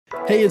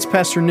Hey, it's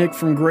Pastor Nick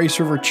from Grace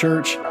River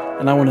Church,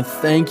 and I want to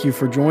thank you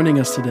for joining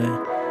us today.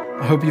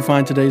 I hope you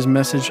find today's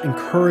message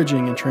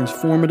encouraging and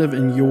transformative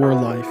in your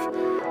life.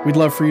 We'd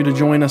love for you to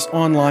join us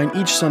online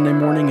each Sunday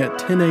morning at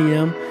 10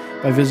 a.m.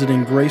 by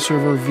visiting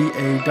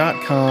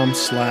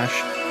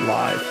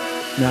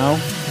graceriverva.com/live. Now,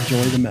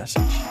 enjoy the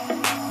message.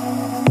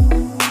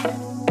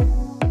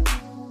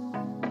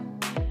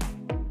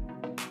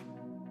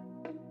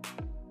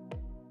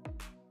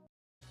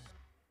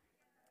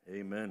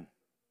 Amen.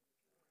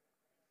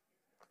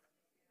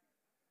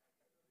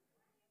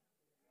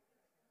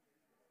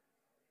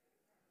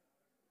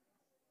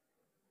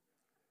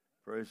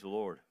 Praise the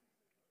Lord.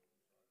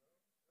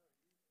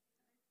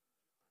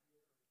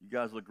 You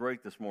guys look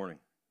great this morning.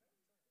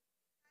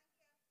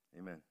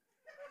 Amen.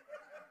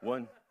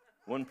 One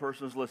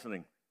person's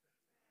listening.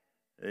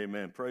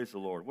 Amen. Praise the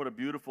Lord. What a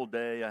beautiful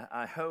day.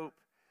 I hope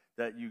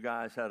that you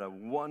guys had a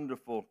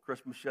wonderful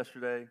Christmas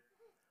yesterday.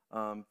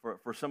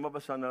 For some of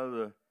us, I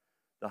know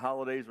the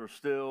holidays are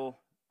still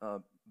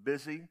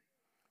busy.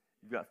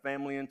 You've got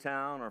family in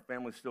town, or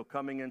family's still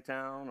coming in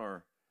town,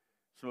 or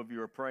some of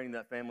you are praying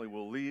that family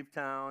will leave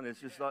town.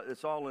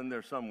 It's all in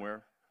there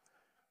somewhere.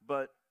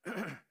 But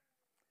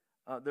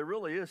there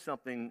really is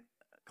something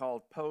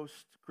called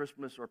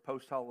post-Christmas or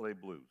post-holiday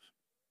blues.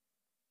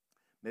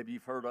 Maybe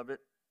you've heard of it.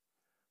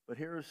 But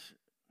here's,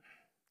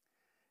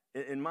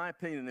 in my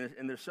opinion,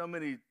 and there's so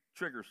many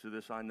triggers to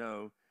this, I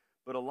know,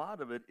 but a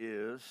lot of it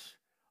is,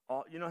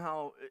 you know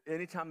how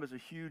anytime there's a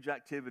huge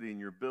activity and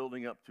you're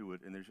building up to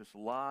it, and there's just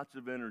lots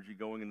of energy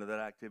going into that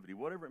activity,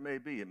 whatever it may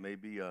be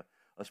a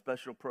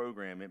special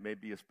program, it may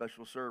be a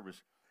special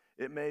service,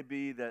 it may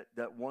be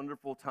that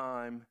wonderful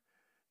time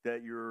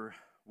that your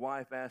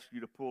wife asks you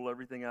to pull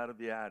everything out of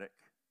the attic,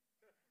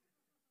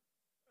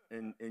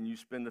 and you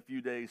spend a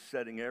few days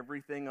setting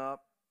everything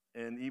up,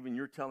 and even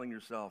you're telling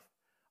yourself,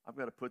 I've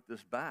got to put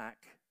this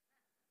back,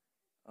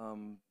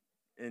 and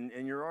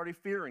you're already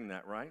fearing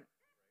that, right?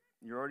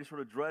 You're already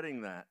sort of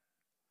dreading that.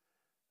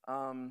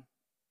 And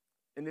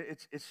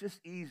it's just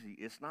easy.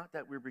 It's not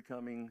that we're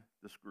becoming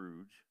the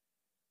Scrooge.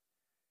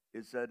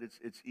 It's that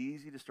it's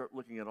easy to start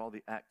looking at all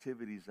the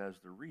activities as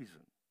the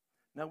reason.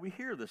 Now, we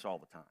hear this all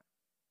the time,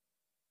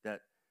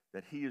 that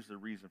he is the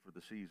reason for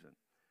the season.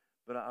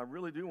 But I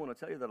really do want to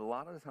tell you that a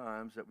lot of the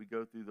times that we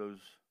go through those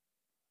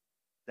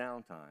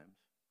down times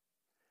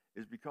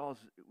is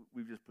because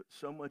we've just put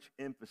so much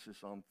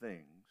emphasis on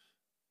things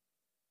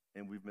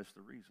and we've missed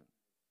the reason.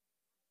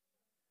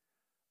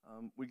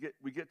 We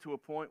get to a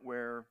point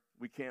where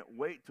we can't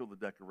wait till the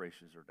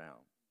decorations are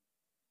down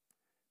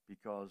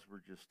because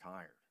we're just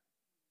tired.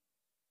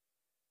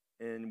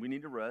 And we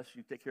need to rest.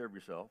 You take care of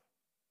yourself.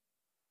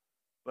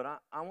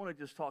 But I want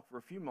to just talk for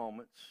a few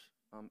moments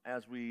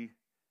as we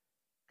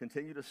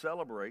continue to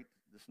celebrate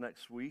this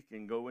next week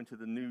and go into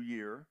the new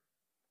year,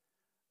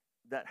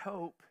 that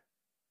hope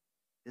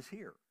is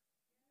here.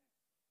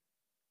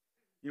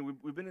 You know,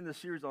 we've been in this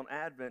series on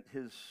Advent,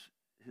 his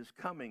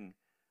coming,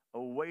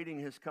 awaiting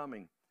his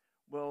coming.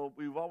 Well,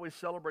 we've always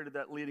celebrated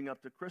that leading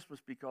up to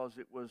Christmas because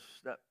it was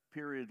that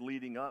period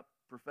leading up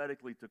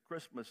prophetically to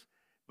Christmas.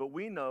 But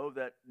we know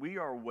that we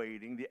are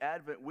waiting. The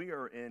Advent we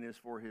are in is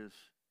for his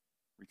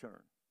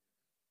return.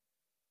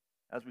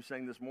 As we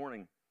sang this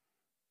morning,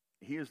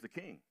 he is the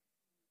king.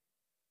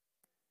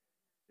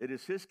 It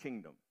is his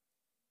kingdom.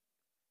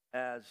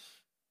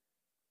 As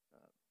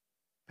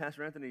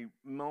Pastor Anthony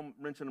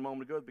mentioned a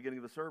moment ago at the beginning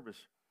of the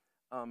service,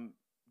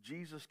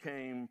 Jesus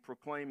came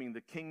proclaiming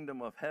the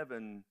kingdom of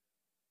heaven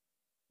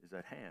is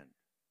at hand.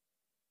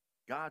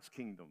 God's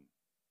kingdom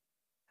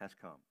has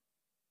come.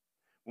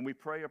 When we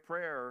pray a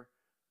prayer,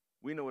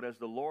 we know it as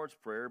the Lord's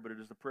Prayer, but it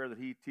is the prayer that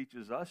he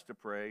teaches us to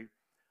pray.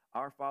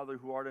 Our Father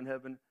who art in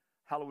heaven,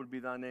 hallowed be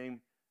thy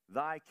name.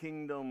 Thy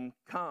kingdom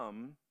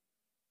come,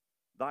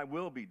 thy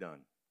will be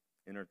done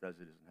in earth as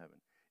it is in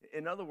heaven.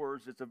 In other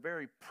words, it's a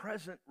very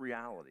present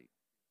reality.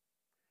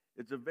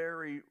 It's a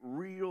very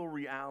real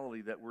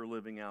reality that we're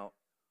living out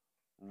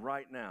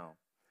right now.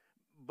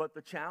 But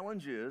the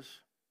challenge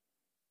is,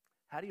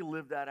 how do you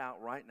live that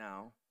out right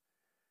now?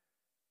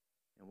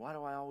 And why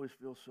do I always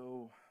feel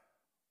so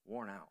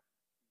worn out?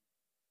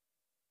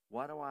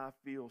 Why do I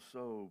feel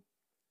so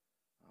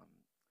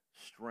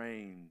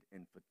strained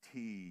and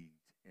fatigued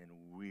and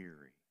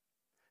weary?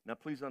 Now,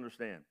 please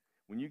understand,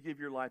 when you give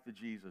your life to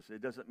Jesus,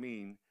 it doesn't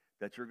mean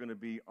that you're going to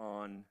be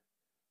on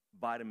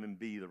vitamin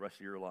B the rest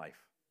of your life,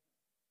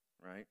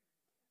 right?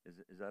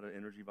 Is that an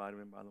energy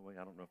vitamin, by the way?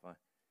 I don't know if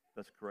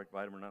that's the correct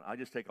vitamin or not. I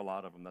just take a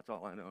lot of them. That's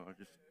all I know.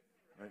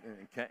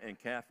 And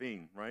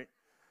caffeine, right?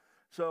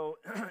 So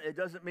it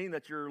doesn't mean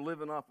that you're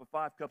living off of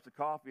 5 cups of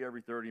coffee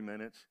every 30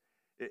 minutes.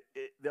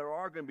 There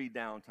are going to be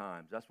down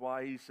times. That's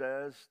why he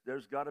says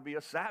there's got to be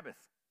a Sabbath,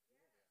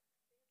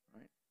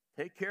 right?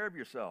 Take care of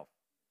yourself.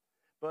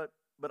 But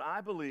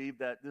I believe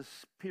that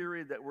this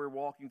period that we're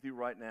walking through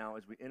right now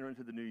as we enter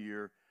into the new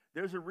year,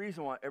 there's a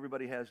reason why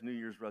everybody has New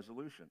Year's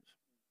resolutions.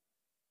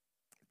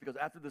 Because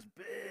after this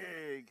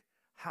big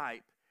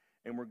hype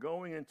and we're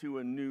going into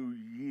a new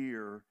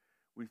year,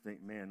 we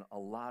think, man, a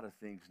lot of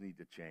things need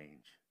to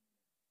change.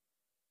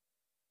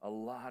 a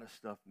lot of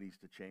stuff needs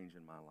to change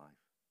in my life.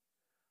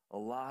 A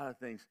lot of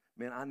things.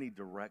 Man, I need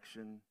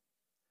direction.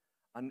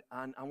 I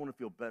want to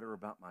feel better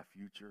about my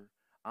future.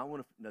 Now,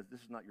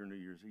 this is not your New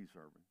Year's Eve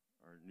sermon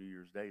or New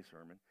Year's Day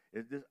sermon.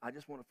 I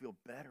just want to feel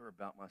better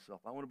about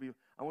myself. I want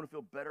to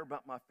feel better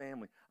about my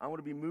family. I want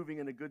to be moving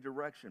in a good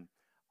direction.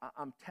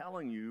 I'm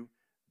telling you,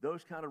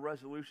 those kind of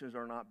resolutions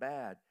are not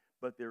bad,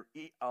 but they're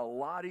a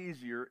lot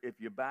easier if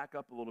you back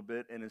up a little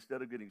bit, and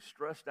instead of getting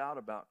stressed out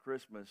about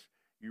Christmas,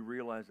 you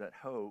realize that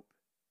hope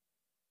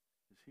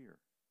is here.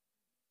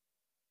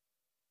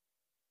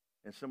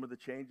 And some of the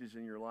changes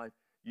in your life,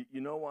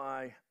 you know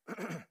why,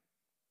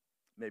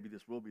 maybe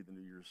this will be the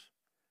New Year's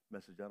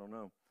message, I don't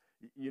know.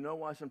 You know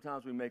why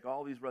sometimes we make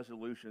all these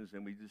resolutions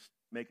and we just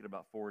make it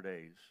about 4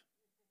 days?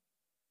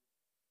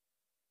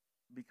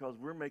 Because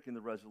we're making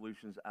the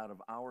resolutions out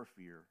of our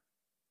fear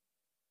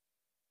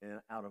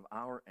and out of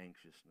our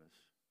anxiousness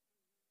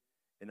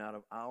and out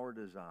of our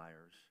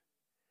desires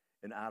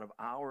and out of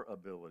our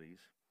abilities.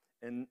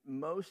 And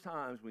most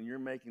times when you're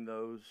making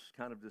those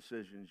kind of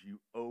decisions, you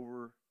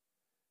over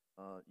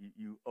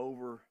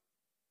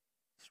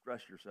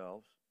stress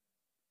yourselves,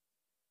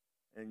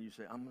 and you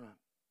say, I'm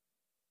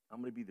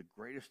gonna be the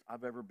greatest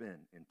I've ever been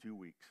in 2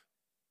 weeks.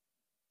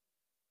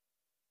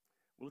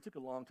 Well, it took a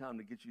long time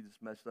to get you this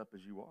messed up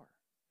as you are.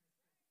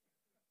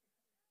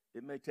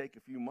 It may take a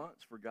few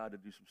months for God to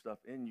do some stuff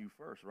in you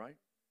first, right?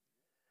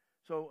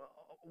 So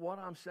what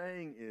I'm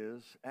saying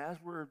is, as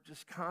we're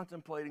just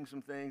contemplating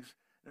some things,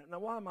 now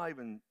why am I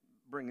even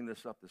bringing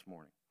this up this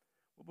morning?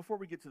 Well, before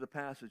we get to the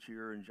passage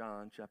here in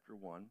John chapter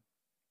 1,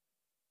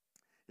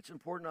 it's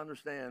important to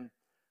understand,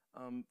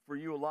 for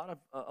you, a lot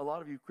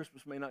of you,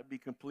 Christmas may not be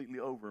completely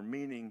over,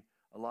 meaning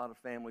a lot of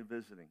family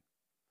visiting.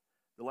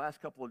 The last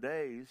couple of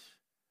days,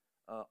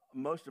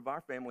 most of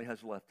our family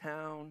has left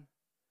town.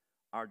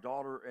 Our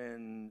daughter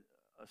and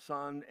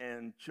son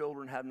and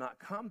children have not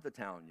come to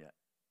town yet.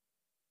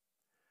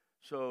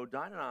 So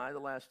Dinah and I, the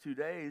last 2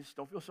 days,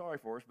 don't feel sorry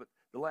for us, but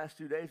the last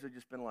 2 days have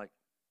just been like,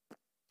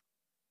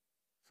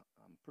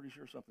 I'm pretty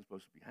sure something's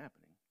supposed to be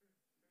happening.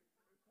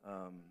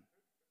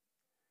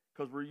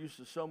 Because we're used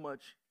to so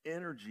much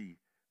energy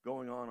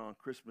going on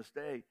Christmas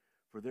Day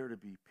for there to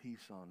be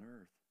peace on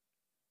earth.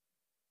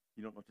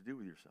 You don't know what to do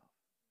with yourself.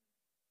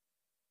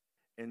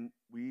 And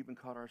we even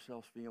caught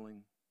ourselves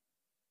feeling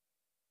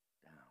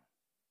down.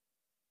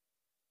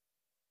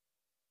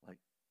 Like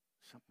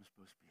something's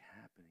supposed to be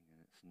happening and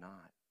it's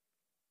not.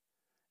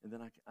 And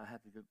then I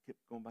had to keep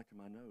going back to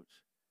my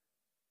notes.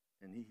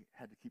 And he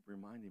had to keep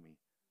reminding me,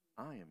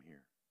 I am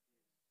here.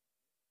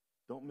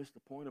 Don't miss the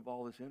point of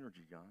all this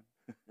energy, John.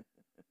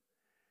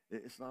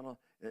 It's not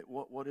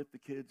what if the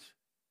kids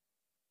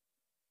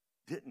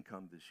didn't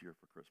come this year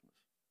for Christmas?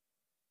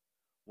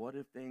 What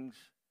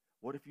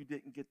if you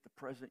didn't get the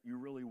present you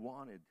really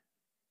wanted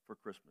for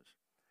Christmas?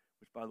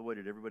 Which, by the way,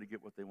 did everybody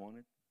get what they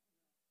wanted?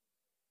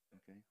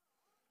 Okay.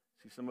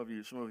 See, some of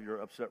you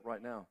are upset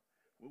right now.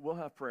 We'll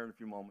have prayer in a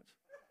few moments.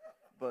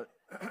 But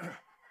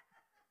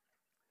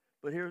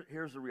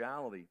here's the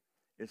reality.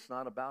 It's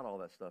not about all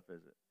that stuff,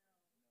 is it?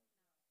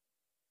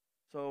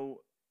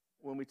 So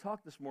when we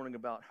talk this morning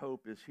about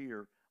hope is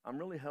here, I'm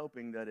really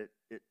hoping that it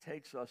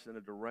takes us in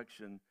a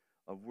direction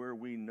of where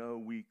we know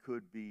we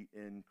could be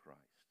in Christ.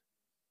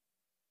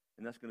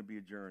 And that's going to be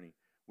a journey,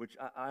 which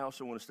I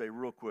also want to say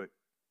real quick.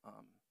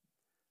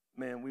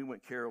 Man, we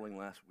went caroling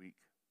last week,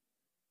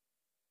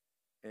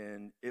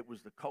 and it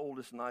was the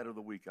coldest night of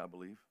the week, I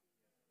believe.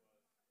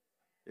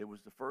 It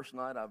was the first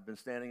night I've been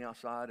standing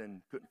outside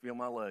and couldn't feel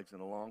my legs in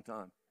a long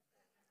time.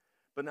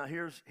 But now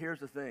here's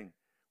the thing.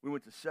 We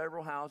went to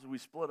several houses. We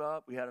split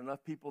up. We had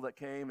enough people that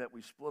came that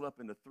we split up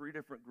into 3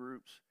 different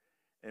groups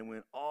and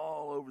went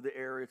all over the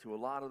area to a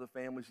lot of the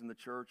families in the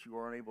church who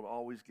aren't able to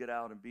always get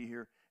out and be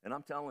here. And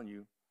I'm telling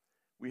you,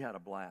 we had a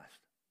blast.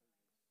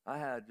 I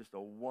had just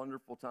a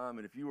wonderful time.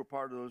 And if you were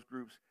part of those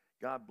groups,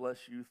 God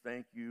bless you.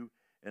 Thank you.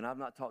 And I've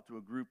not talked to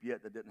a group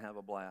yet that didn't have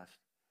a blast.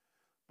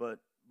 But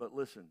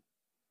listen,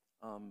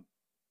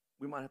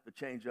 we might have to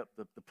change up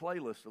the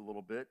playlist a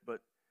little bit,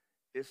 but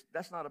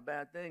that's not a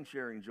bad thing,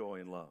 sharing joy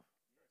and love.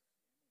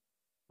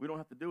 We don't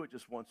have to do it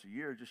just once a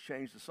year. Just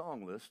change the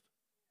song list,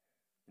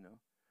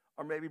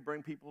 Or maybe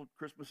bring people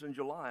Christmas in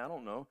July. I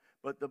don't know.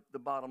 But the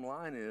bottom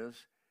line is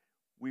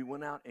we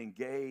went out and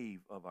gave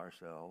of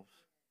ourselves,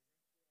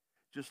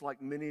 just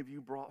like many of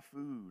you brought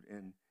food,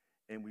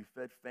 and we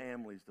fed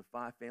families, the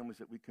 5 families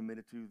that we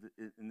committed to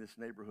in this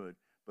neighborhood,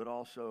 but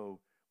also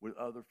with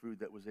other food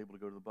that was able to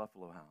go to the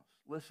Buffalo House.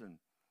 Listen,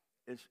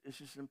 it's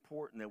just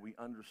important that we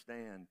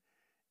understand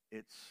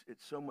it's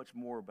so much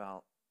more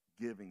about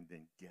giving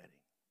than getting.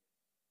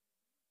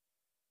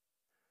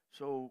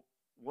 So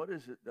what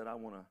is it that I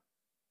want to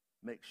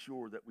make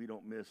sure that we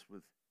don't miss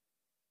with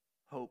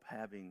hope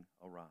having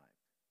arrived?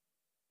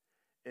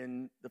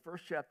 In the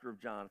first chapter of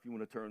John, if you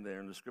want to turn there,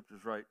 and the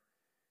scripture's right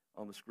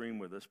on the screen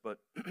with us, but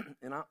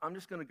and I'm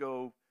just going to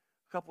go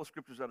a couple of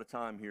scriptures at a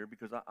time here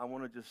because I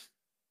want to just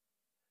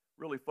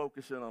really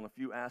focus in on a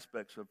few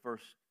aspects of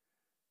First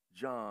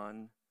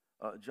John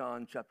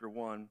chapter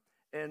 1.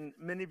 And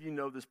many of you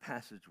know this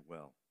passage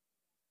well.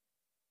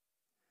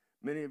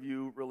 Many of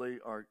you really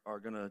are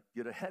going to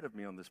get ahead of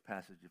me on this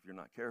passage if you're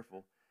not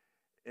careful.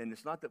 And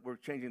it's not that we're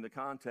changing the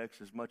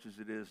context as much as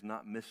it is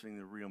not missing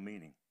the real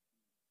meaning.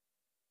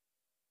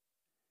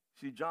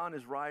 See, John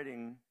is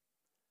writing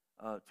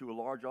to a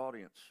large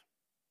audience.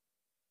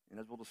 And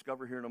as we'll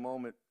discover here in a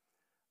moment,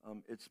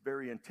 it's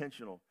very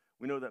intentional.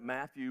 We know that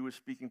Matthew is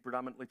speaking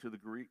predominantly to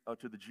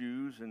the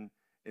Jews, and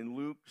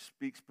Luke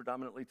speaks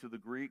predominantly to the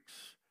Greeks.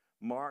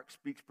 Mark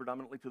speaks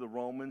predominantly to the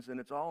Romans, and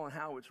it's all in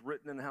how it's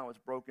written and how it's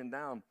broken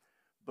down.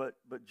 But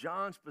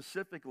John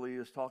specifically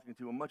is talking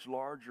to a much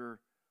larger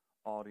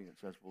audience,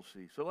 as we'll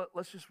see. So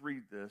let's just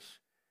read this,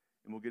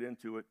 and we'll get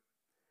into it.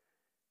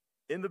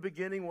 In the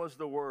beginning was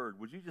the Word.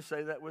 Would you just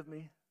say that with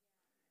me?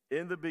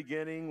 In the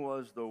beginning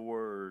was the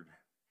Word,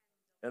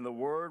 and the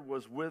Word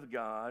was with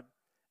God,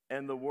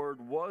 and the Word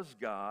was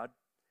God.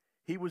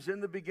 He was in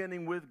the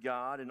beginning with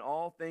God, and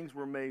all things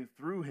were made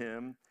through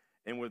him,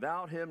 and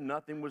without him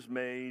nothing was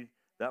made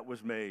that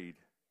was made.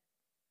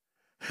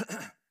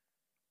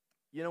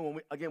 You know,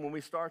 when we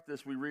start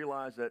this, we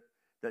realize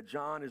that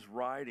John is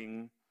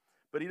writing,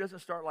 but he doesn't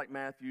start like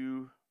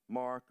Matthew,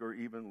 Mark, or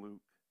even Luke.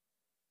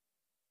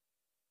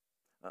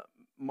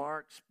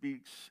 Mark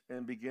speaks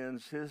and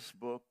begins his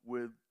book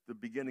with the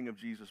beginning of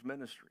Jesus'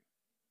 ministry.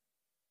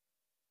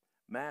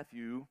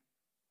 Matthew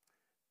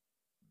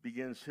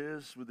begins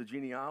his with the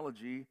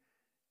genealogy,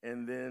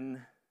 and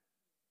then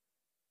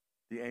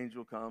the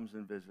angel comes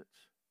and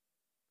visits.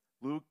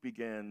 Luke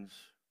begins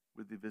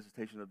with the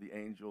visitation of the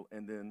angel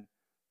and then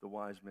the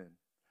wise men.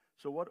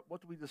 So what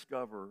do we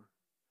discover?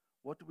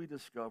 What do we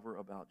discover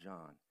about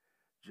John?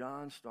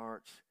 John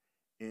starts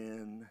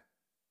in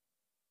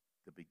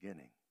the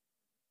beginning.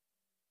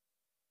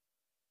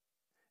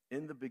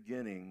 In the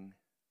beginning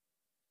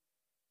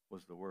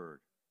was the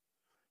Word.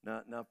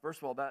 Now, first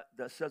of all,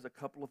 that says a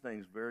couple of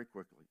things very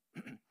quickly.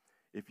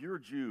 If you're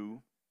a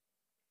Jew,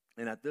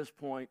 and at this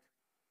point,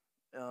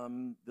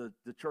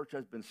 the church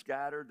has been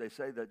scattered, they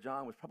say that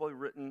John was probably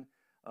written,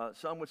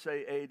 some would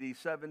say AD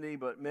 70,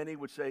 but many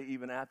would say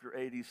even after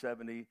AD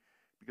 70,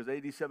 because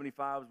AD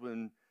 75 was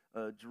when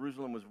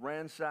Jerusalem was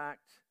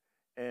ransacked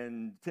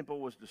and the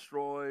temple was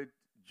destroyed,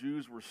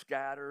 Jews were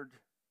scattered.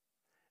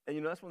 And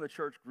you know, that's when the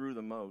church grew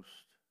the most.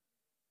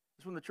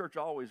 That's when the church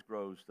always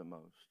grows the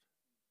most,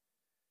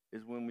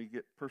 is when we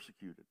get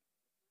persecuted,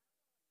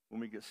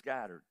 when we get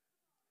scattered,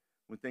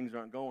 when things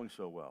aren't going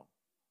so well.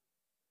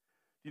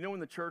 Do you know when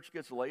the church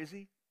gets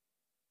lazy?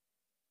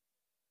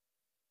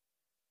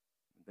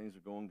 When things are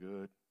going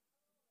good.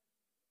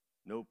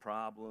 No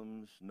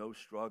problems, no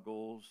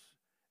struggles.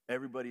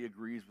 Everybody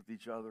agrees with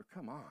each other.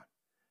 Come on.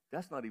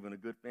 That's not even a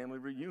good family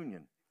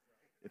reunion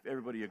if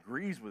everybody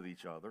agrees with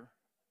each other.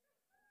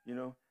 You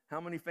know, how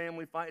many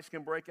family fights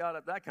can break out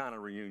at that kind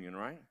of reunion,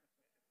 right?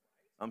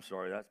 I'm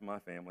sorry, that's my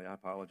family. I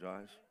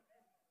apologize.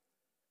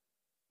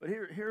 But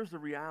here's the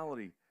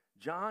reality.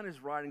 John is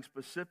writing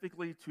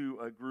specifically to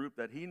a group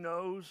that he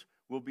knows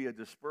will be a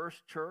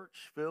dispersed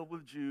church filled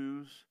with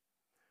Jews,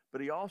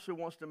 but he also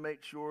wants to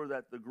make sure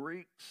that the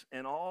Greeks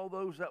and all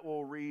those that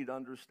will read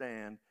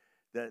understand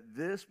that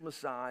this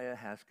Messiah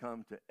has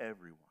come to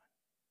everyone.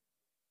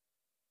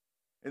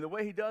 And the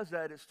way he does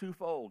that is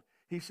twofold.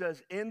 He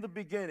says, in the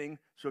beginning,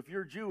 so if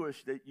you're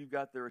Jewish, that you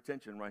got their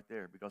attention right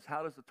there, because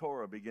how does the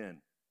Torah begin?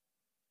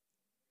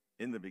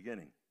 In the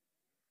beginning.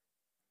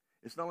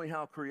 It's not only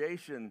how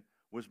creation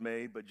was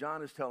made, but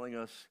John is telling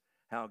us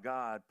how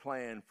God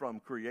planned from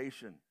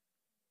creation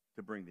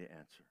to bring the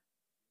answer.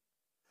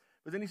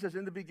 But then he says,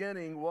 in the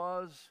beginning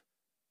was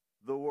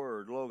the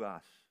Word,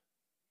 Logos.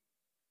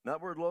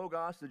 That word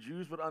Logos, the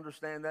Jews would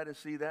understand that and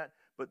see that,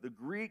 but the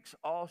Greeks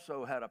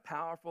also had a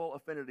powerful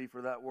affinity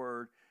for that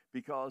word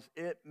because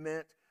it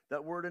meant,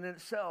 that word in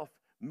itself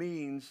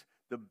means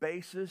the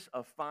basis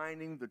of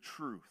finding the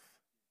truth.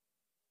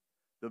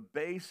 The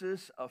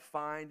basis of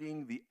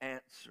finding the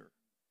answer.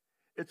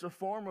 It's a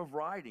form of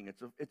writing.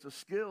 It's a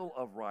skill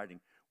of writing.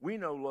 We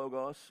know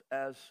Logos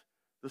as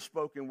the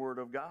spoken word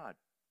of God.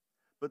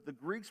 But the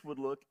Greeks would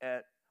look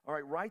at, all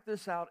right, write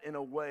this out in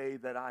a way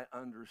that I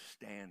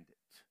understand it.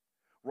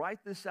 Write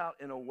this out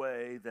in a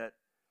way that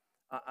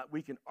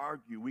we can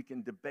argue, we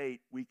can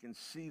debate, we can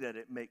see that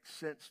it makes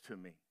sense to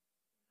me.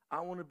 I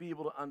want to be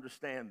able to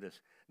understand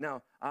this.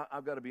 Now,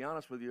 I've got to be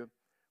honest with you,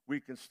 we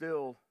can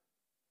still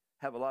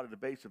have a lot of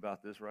debates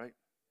about this, right?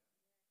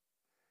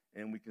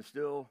 And we can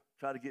still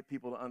try to get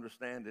people to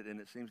understand it,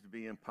 and it seems to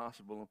be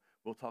impossible.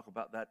 We'll talk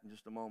about that in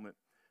just a moment.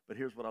 But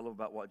here's what I love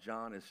about what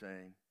John is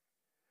saying.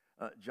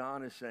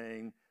 John is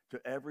saying to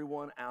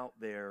everyone out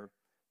there,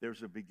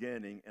 there's a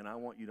beginning, and I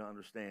want you to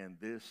understand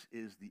this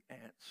is the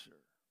answer.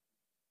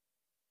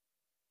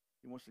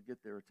 He wants to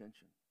get their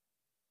attention.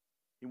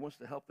 He wants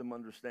to help them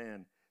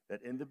understand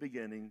that in the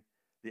beginning,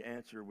 the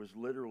answer was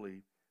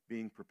literally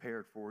being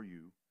prepared for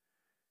you.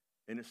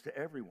 And it's to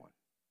everyone.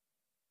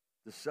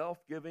 The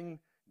self-giving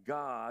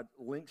God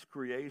links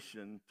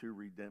creation to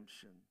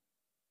redemption.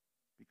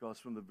 Because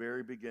from the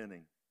very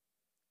beginning,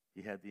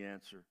 he had the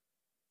answer.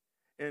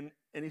 And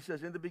he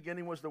says, in the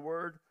beginning was the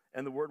Word,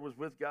 and the Word was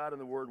with God,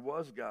 and the Word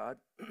was God.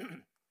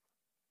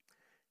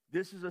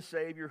 This is a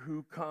Savior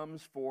who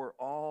comes for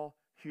all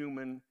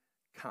humankind.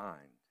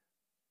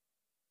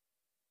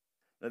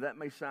 Now, that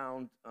may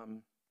sound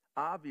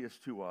obvious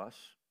to us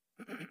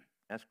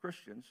as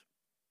Christians,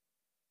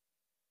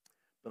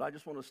 but I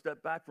just want to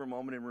step back for a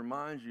moment and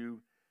remind you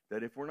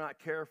that if we're not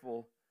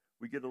careful,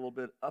 we get a little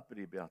bit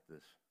uppity about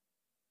this.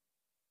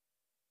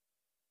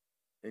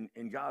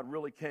 And God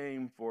really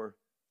came for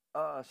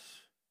us,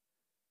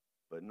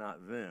 but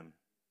not them.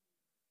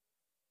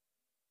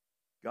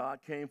 God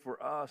came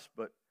for us,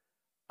 but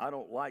I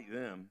don't like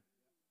them.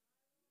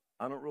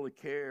 I don't really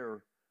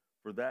care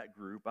for that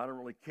group. I don't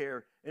really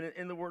care. And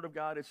in the Word of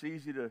God, it's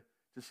easy to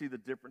see the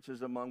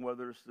differences among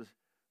whether it's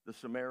the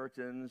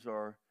Samaritans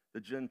or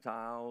the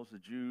Gentiles, the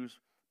Jews.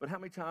 But how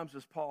many times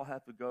does Paul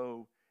have to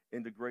go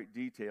into great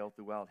detail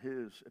throughout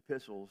his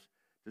epistles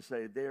to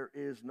say there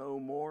is no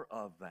more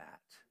of that?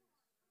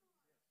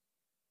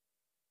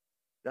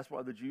 That's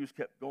why the Jews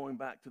kept going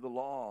back to the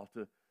law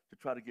to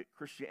try to get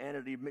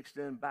Christianity mixed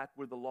in back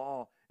with the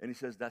law. And he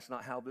says that's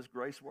not how this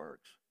grace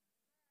works.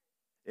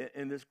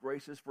 And this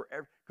grace is for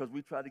every, because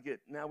we try to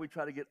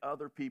get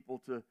other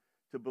people to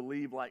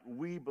believe like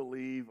we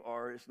believe,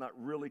 or it's not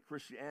really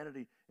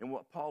Christianity. And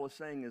what Paul is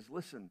saying is,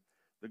 listen,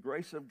 the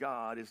grace of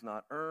God is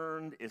not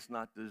earned, it's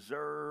not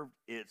deserved,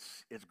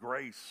 it's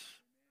grace.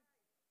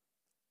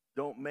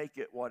 Don't make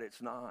it what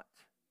it's not.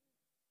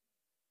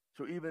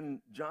 So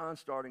even John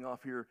starting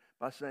off here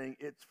by saying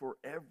it's for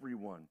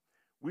everyone.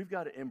 We've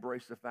got to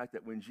embrace the fact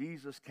that when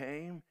Jesus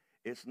came,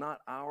 it's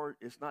not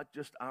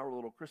just our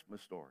little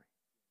Christmas story.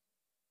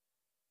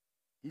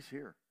 He's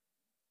here.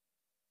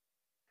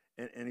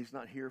 And he's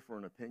not here for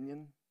an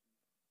opinion.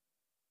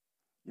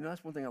 You know,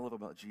 that's one thing I love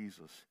about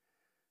Jesus.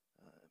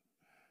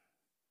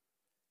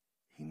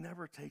 He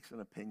never takes an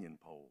opinion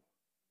poll.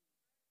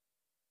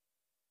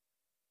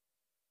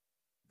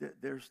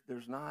 There's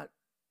not,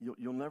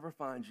 you'll never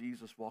find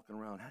Jesus walking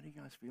around, how do you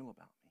guys feel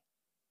about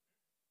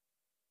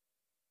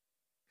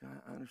me?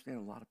 I understand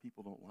a lot of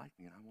people don't like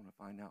me, and I want to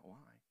find out why.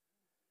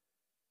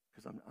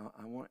 Because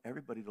I want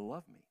everybody to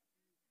love me.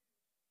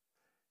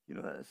 You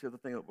know, that's the other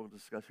thing that we'll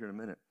discuss here in a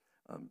minute.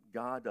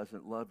 God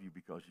doesn't love you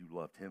because you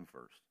loved him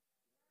first.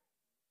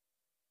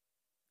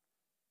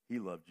 He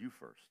loved you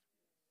first.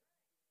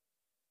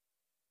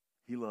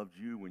 He loved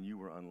you when you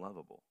were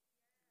unlovable.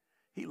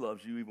 He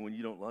loves you even when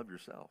you don't love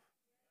yourself.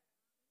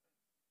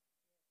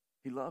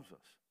 He loves us.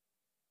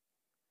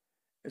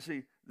 And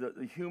see,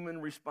 the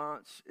human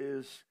response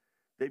is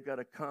they've got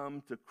to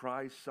come to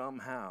Christ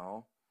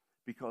somehow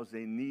because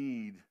they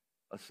need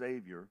a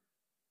Savior.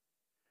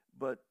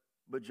 But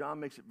John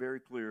makes it very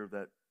clear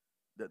that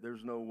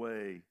there's no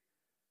way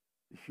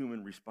the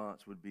human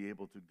response would be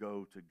able to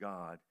go to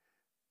God,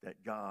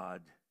 that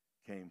God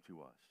came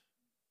to us.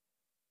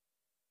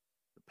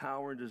 The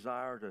power and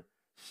desire to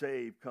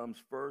save comes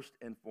first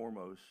and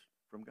foremost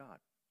from God.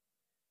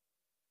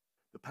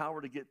 The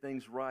power to get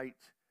things right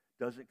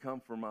doesn't come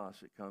from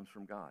us, it comes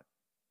from God.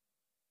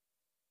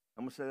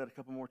 I'm going to say that a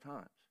couple more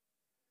times.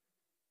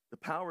 The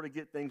power to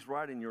get things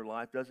right in your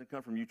life doesn't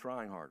come from you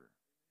trying harder,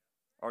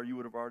 or you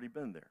would have already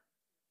been there.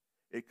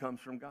 It comes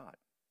from God.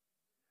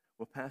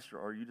 Well, Pastor,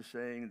 are you just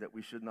saying that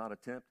we should not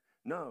attempt?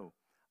 No,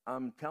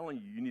 I'm telling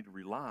you, you need to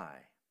rely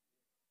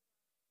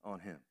on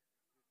him.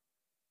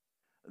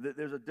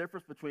 There's a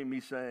difference between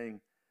me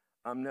saying,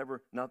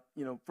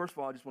 first of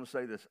all, I just want to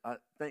say this.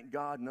 Thank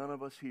God none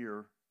of us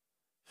here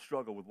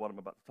struggle with what I'm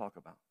about to talk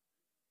about.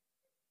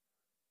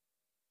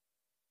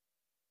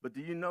 But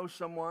do you know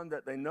someone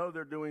that they know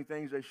they're doing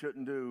things they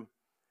shouldn't do,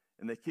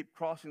 and they keep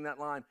crossing that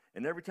line,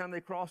 and every time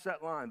they cross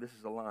that line, this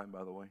is a line,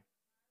 by the way,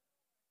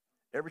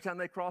 every time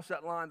they cross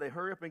that line, they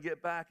hurry up and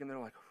get back, and they're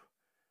like,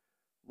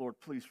 Lord,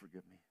 please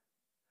forgive me.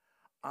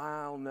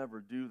 I'll never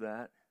do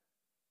that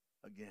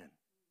again.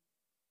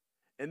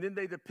 And then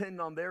they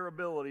depend on their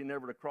ability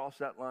never to cross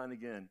that line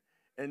again.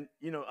 And,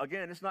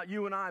 again, it's not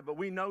you and I, but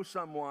we know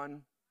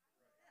someone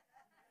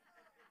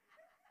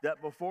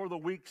that before the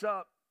week's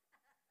up,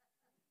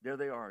 there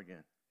they are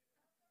again.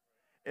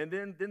 And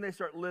then they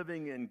start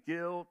living in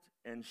guilt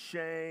and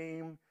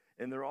shame,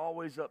 and they're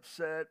always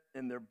upset,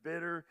 and they're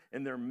bitter,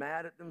 and they're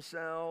mad at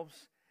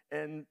themselves.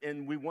 And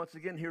we once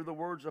again hear the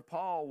words of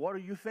Paul, what are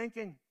you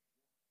thinking?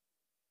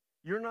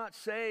 You're not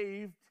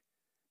saved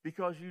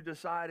because you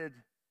decided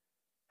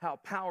how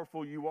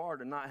powerful you are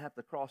to not have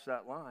to cross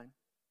that line.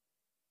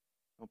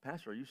 Oh,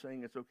 Pastor, are you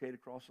saying it's okay to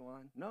cross the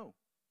line? No.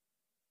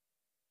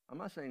 I'm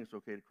not saying it's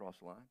okay to cross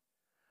the line.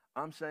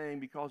 I'm saying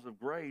because of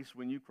grace,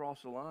 when you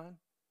cross the line,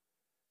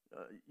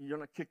 you're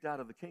not kicked out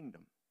of the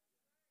kingdom.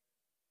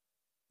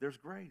 There's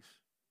grace.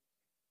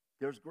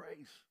 There's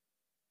grace.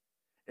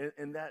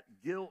 And that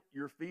guilt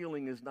you're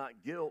feeling is not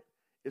guilt.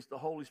 It's the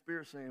Holy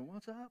Spirit saying,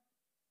 what's up?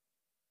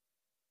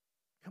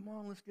 Come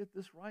on, let's get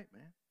this right,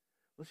 man.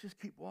 Let's just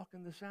keep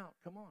walking this out.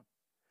 Come on.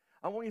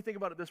 I want you to think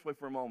about it this way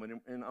for a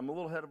moment, and I'm a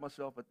little ahead of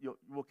myself, but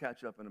we'll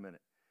catch up in a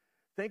minute.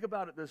 Think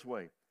about it this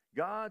way.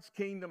 God's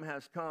kingdom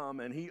has come,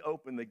 and he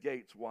opened the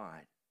gates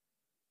wide.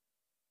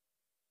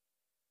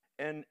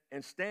 And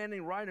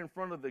standing right in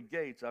front of the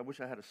gates, I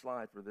wish I had a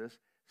slide for this,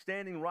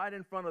 standing right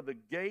in front of the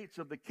gates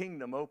of the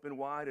kingdom open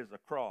wide is a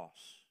cross.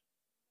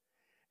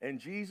 And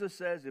Jesus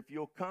says, if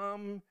you'll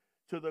come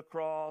to the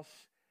cross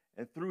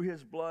and through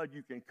his blood,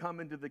 you can come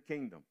into the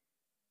kingdom.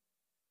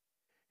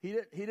 He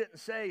didn't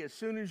say as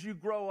soon as you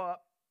grow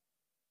up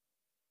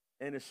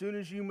and as soon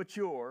as you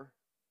mature,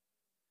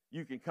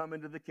 you can come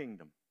into the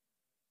kingdom.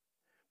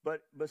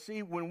 But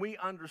see, when we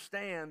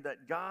understand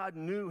that God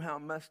knew how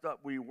messed up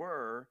we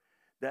were,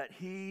 that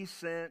he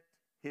sent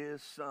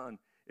his son.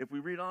 If we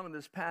read on in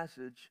this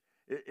passage,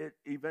 it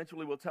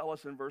eventually will tell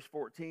us in verse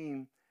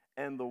 14,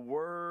 and the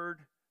Word,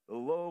 the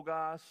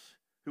Logos,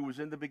 who was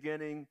in the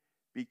beginning,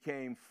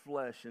 became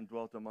flesh and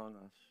dwelt among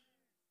us.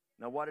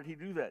 Now, why did he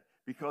do that?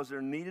 Because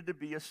there needed to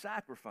be a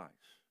sacrifice.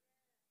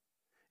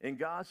 And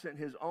God sent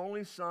his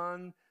only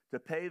son to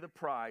pay the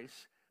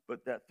price,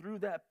 but that through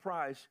that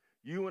price,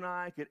 you and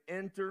I could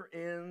enter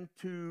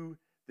into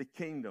the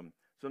kingdom.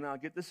 So now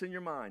get this in your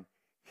mind.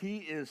 He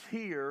is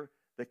here.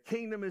 The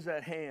kingdom is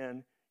at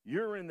hand.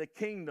 You're in the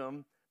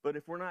kingdom. But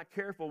if we're not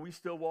careful, we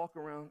still walk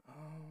around,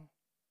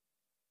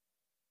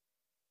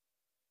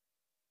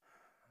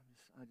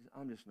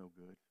 I'm just no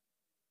good.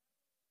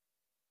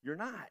 You're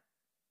not.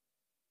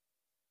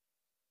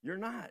 You're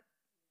not.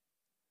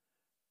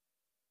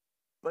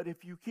 But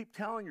if you keep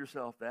telling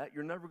yourself that,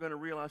 you're never going to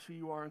realize who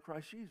you are in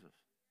Christ Jesus.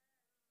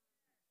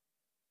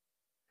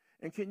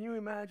 And can you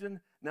imagine?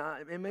 Now,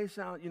 it may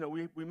sound,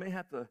 we may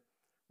have to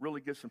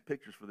really get some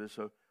pictures for this,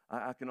 so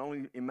I can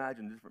only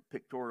imagine different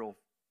pictorial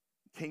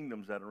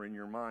kingdoms that are in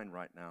your mind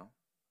right now.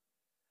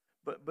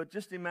 But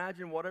just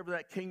imagine whatever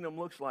that kingdom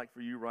looks like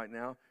for you right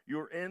now.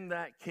 You're in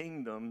that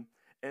kingdom,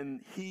 and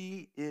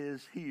he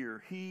is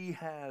here. He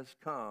has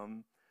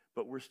come,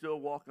 but we're still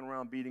walking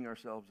around beating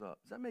ourselves up.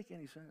 Does that make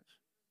any sense?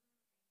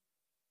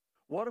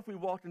 What if we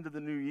walked into the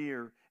new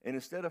year, and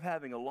instead of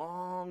having a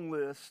long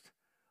list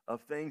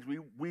of things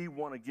we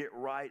want to get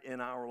right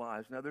in our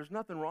lives. Now, there's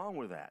nothing wrong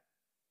with that.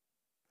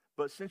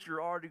 But since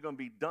you're already going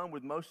to be done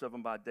with most of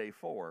them by day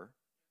 4,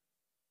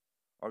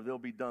 or they'll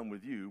be done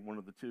with you, one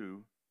of the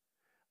two,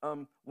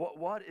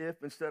 what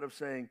if instead of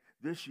saying,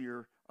 this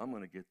year, I'm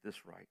going to get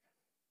this right,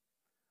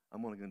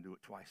 I'm only going to do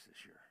it twice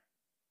this year?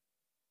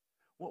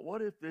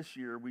 What if this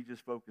year we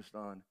just focused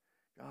on,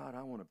 God,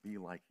 I want to be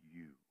like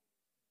you.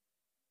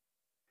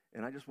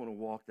 And I just want to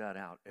walk that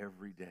out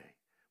every day.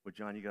 Well,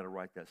 John, you got to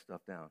write that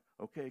stuff down.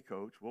 Okay,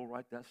 Coach, we'll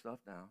write that stuff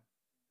down.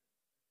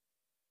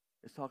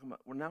 It's talking about,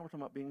 now we're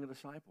talking about being a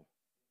disciple,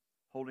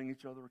 holding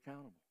each other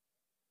accountable,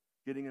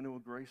 getting into a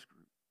grace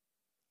group.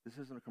 This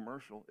isn't a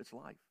commercial, it's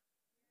life.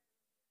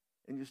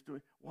 And just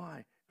doing,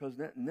 why? Because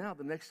now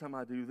the next time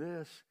I do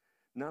this,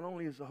 not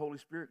only is the Holy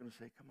Spirit going to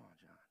say, come on,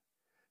 John,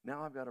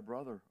 now I've got a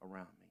brother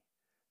around me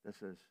that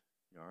says,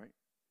 you all right?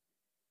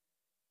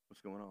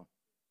 What's going on?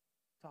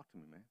 Talk to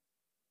me, man.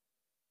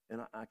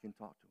 And I can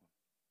talk to him.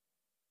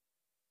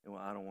 And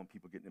well, I don't want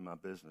people getting in my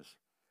business.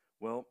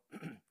 Well,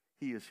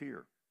 he is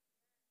here.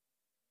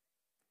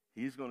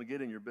 He's going to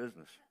get in your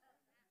business.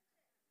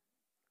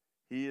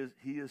 He is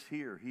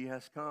here. He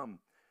has come.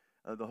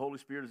 The Holy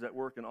Spirit is at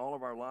work in all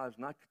of our lives,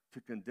 not to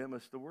condemn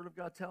us. The Word of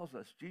God tells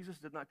us Jesus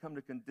did not come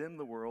to condemn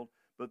the world,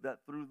 but that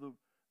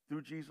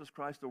through Jesus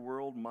Christ the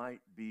world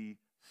might be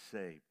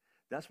saved.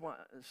 That's why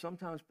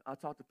sometimes I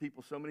talk to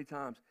people so many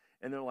times,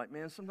 and they're like,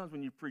 man, sometimes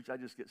when you preach, I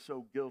just get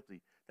so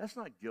guilty. That's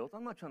not guilt.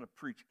 I'm not trying to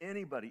preach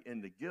anybody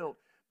into guilt,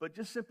 but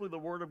just simply the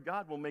Word of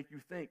God will make you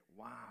think,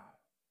 wow,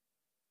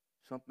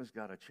 something's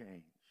got to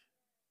change.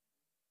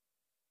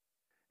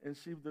 And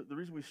see, the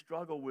reason we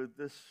struggle with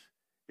this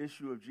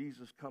issue of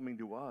Jesus coming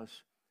to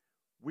us,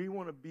 we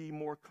want to be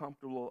more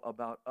comfortable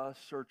about us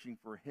searching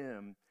for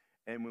him,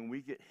 and when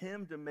we get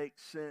him to make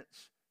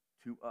sense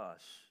to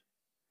us,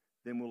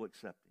 then we'll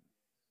accept him.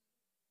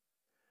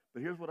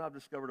 But here's what I've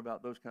discovered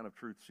about those kind of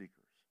truth seekers.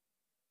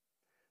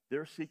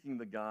 They're seeking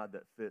the God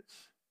that fits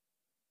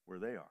where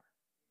they are.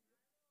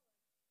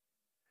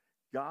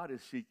 God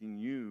is seeking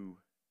you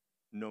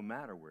no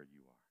matter where you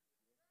are.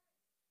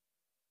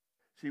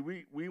 See,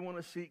 we want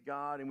to seek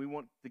God, and we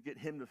want to get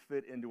him to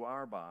fit into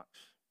our box,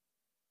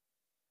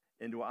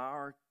 into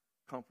our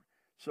comfort.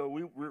 So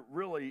we're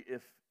really,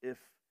 if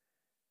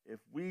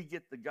we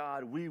get the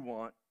God we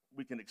want,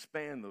 we can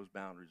expand those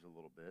boundaries a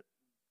little bit.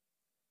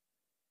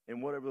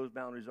 And whatever those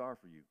boundaries are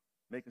for you.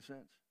 Making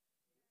sense?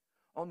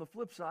 On the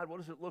flip side, what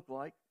does it look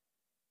like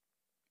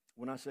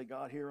when I say,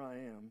 God, here I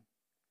am,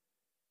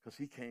 because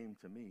he came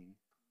to me,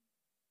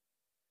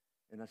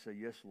 and I say,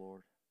 yes,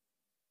 Lord,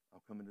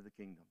 I'll come into the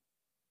kingdom.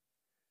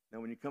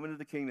 Now, when you come into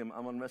the kingdom,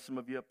 I'm going to mess some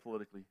of you up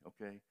politically,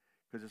 okay?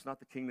 Because it's not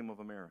the kingdom of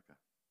America.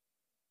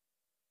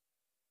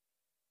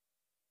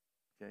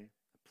 Okay?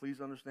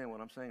 Please understand what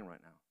I'm saying right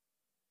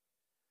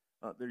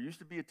now. There used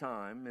to be a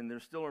time, and there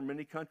still are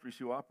many countries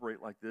who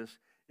operate like this.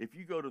 If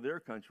you go to their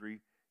country,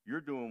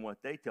 you're doing what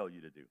they tell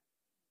you to do.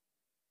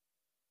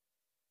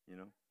 You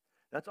know?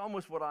 That's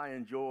almost what I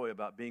enjoy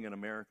about being an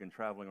American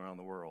traveling around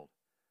the world.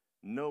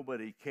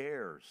 Nobody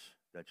cares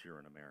that you're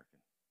an American.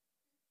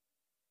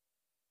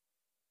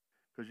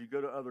 Because you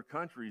go to other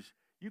countries,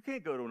 you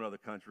can't go to another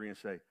country and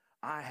say,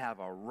 I have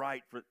a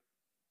right for...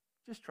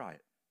 Just try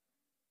it.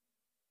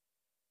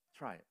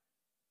 Try it.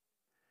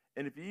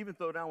 And if you even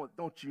throw down with,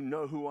 don't you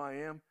know who I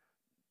am?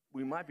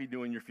 We might be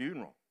doing your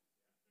funeral.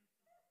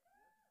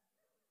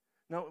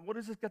 Now, what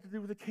does this got to do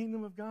with the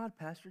kingdom of God,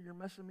 Pastor? You're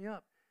messing me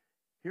up.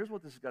 Here's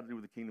what this has got to do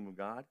with the kingdom of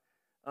God.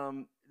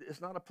 It's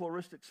not a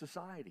pluralistic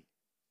society.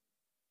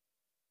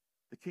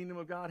 The kingdom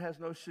of God has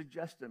no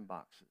suggestion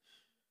boxes.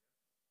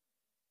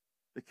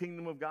 The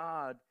kingdom of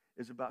God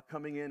is about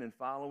coming in and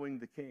following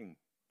the king.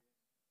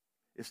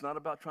 It's not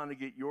about trying to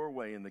get your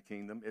way in the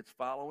kingdom. It's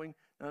following.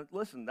 Now,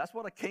 listen, that's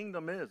what a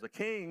kingdom is. A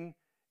king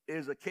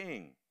is a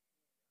king.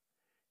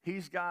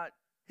 He's got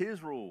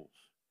his rules.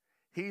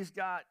 He's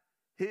got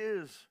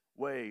his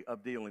way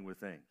of dealing with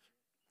things.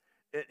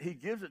 He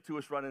gives it to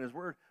us right in his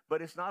word,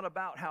 but it's not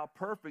about how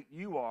perfect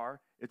you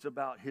are. It's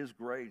about his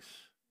grace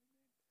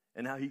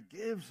and how he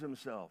gives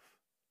himself.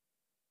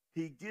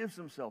 He gives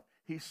himself.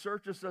 He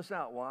searches us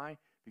out. Why?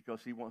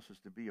 Because he wants us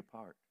to be a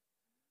part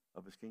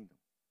of his kingdom.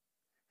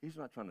 He's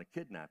not trying to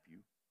kidnap you.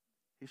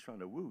 He's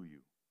trying to woo you.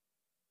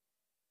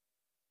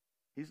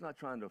 He's not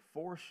trying to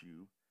force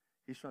you.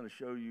 He's trying to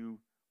show you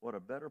what a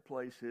better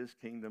place his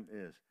kingdom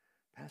is.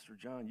 Pastor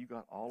John, you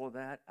got all of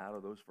that out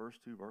of those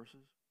first two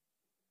verses?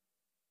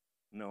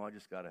 No, I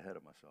just got ahead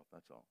of myself,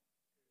 that's all.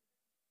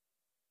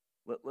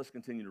 Let's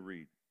continue to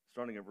read,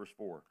 starting at verse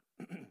 4.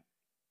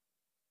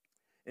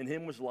 In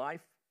him was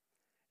life,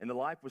 and the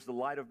life was the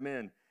light of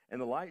men. And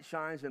the light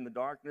shines in the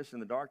darkness,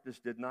 and the darkness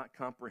did not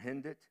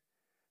comprehend it.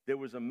 There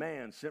was a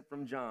man sent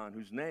from God,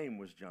 whose name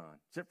was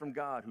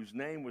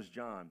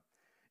John.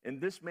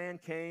 And this man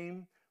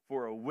came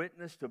for a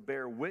witness to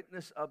bear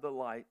witness of the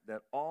light,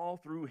 that all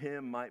through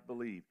him might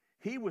believe.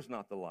 He was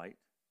not the light,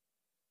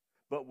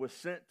 but was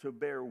sent to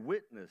bear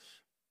witness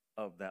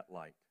of that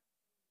light.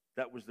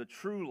 That was the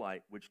true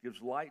light, which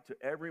gives light to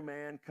every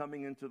man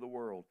coming into the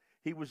world.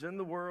 He was in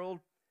the world,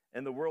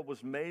 and the world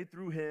was made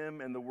through him,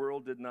 and the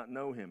world did not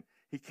know him.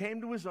 He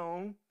came to his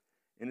own,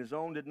 and his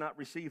own did not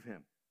receive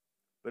him.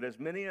 But as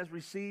many as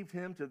received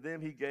him, to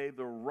them he gave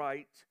the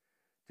right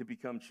to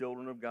become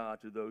children of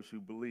God, to those who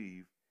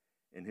believe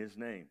in his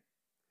name.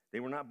 They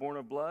were not born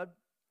of blood,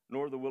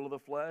 nor the will of the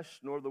flesh,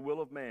 nor the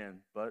will of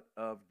man, but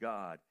of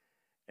God.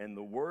 And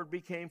the Word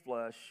became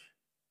flesh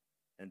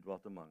and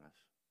dwelt among us.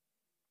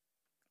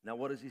 Now,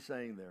 what is he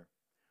saying there?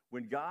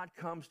 When God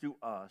comes to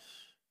us,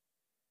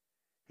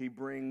 he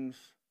brings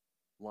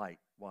light.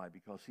 Why?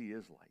 Because he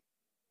is light.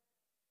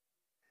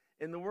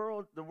 In the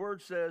world, the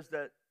Word says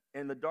that,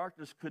 and the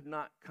darkness could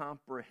not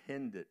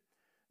comprehend it.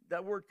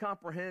 That word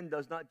comprehend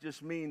does not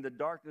just mean the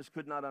darkness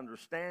could not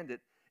understand it.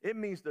 It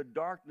means the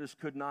darkness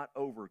could not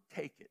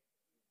overtake it.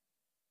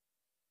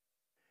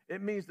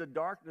 It means the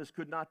darkness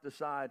could not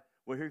decide,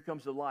 well, here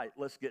comes the light,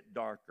 let's get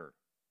darker.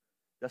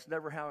 That's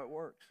never how it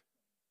works.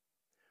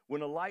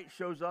 When a light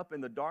shows up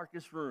in the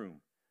darkest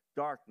room,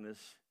 darkness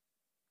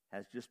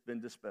has just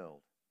been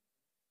dispelled.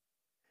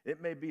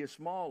 It may be a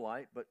small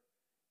light, but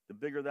the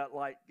bigger that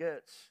light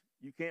gets,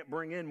 you can't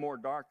bring in more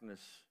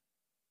darkness.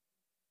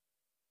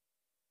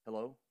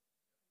 Hello?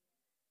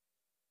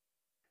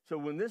 So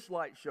when this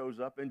light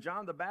shows up, and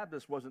John the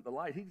Baptist wasn't the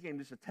light, he came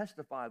just to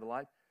testify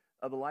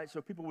of the light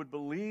so people would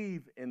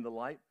believe in the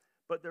light.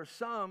 But there's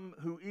some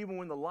who, even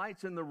when the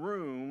light's in the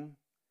room,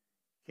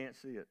 can't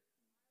see it.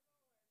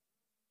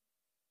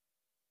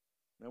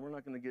 Now, we're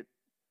not going to get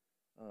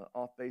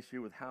off base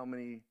here with how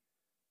many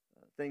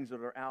things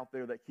that are out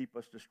there that keep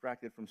us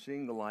distracted from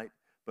seeing the light,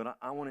 but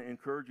I want to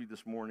encourage you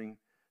this morning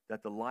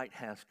that the light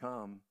has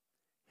come.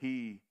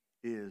 He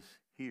is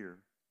here.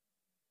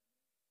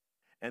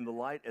 And the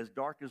light, as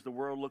dark as the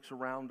world looks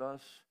around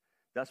us,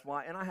 that's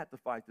why, and I have to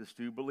fight this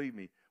too, believe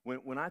me.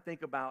 When I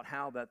think about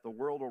how that the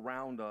world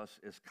around us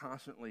is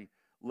constantly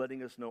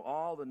letting us know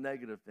all the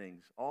negative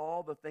things,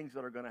 all the things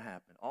that are going to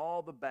happen,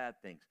 all the bad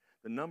things,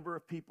 the number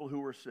of people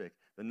who are sick,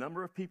 the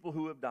number of people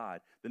who have died,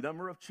 the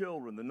number of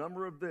children, the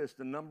number of this,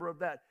 the number of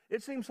that,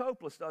 it seems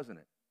hopeless, doesn't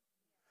it?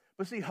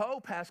 But see,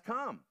 hope has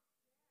come.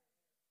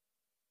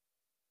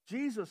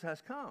 Jesus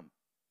has come.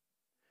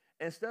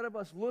 Instead of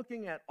us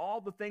looking at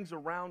all the things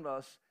around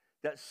us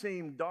that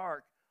seem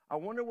dark, I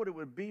wonder what it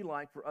would be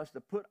like for us to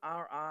put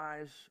our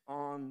eyes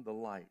on the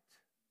light.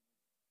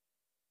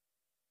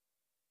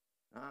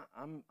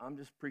 I'm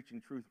just preaching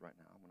truth right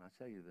now when I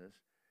tell you this.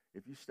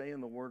 If you stay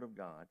in the Word of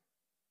God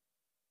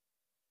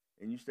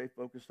and you stay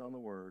focused on the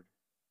Word,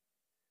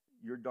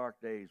 your dark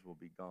days will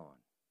be gone.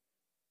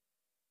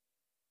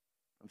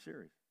 I'm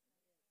serious.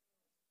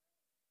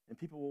 And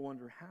people will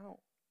wonder,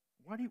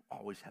 why do you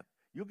always have,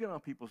 you'll get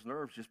on people's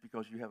nerves just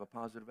because you have a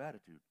positive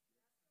attitude.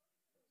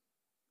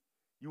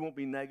 You won't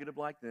be negative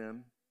like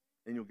them,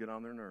 and you'll get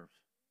on their nerves.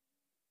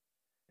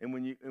 And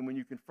when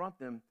you confront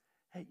them,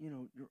 hey,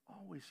 you're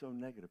always so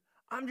negative.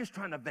 I'm just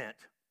trying to vent.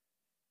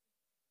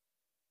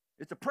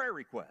 It's a prayer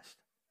request.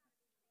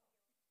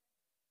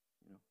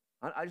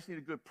 I just need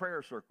a good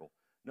prayer circle.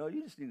 No,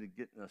 you just need to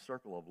get in a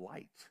circle of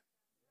light.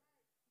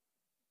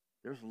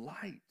 There's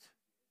light.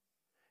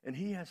 And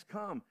he has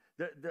come.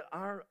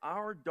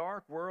 Our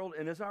dark world,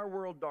 and is our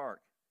world dark?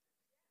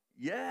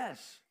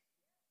 Yes.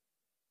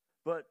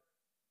 But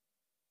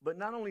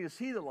not only is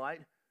he the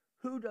light,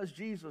 Who does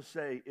Jesus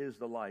say is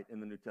the light in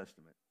the New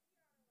Testament?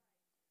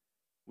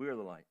 We are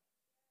the light.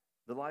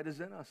 The light is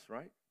in us,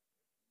 right?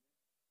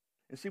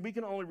 And see, we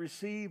can only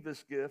receive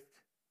this gift.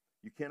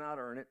 You cannot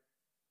earn it.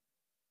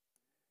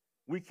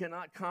 We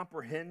cannot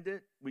comprehend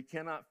it. We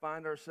cannot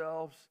find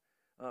ourselves.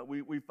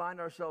 We find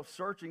ourselves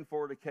searching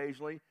for it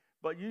occasionally.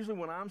 But usually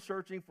when I'm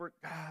searching for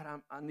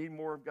God, I need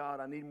more of God.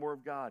 I need more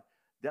of God.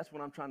 That's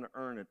when I'm trying to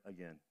earn it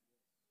again.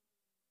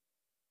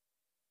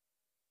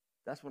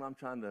 That's when I'm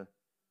trying to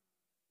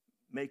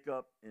make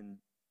up and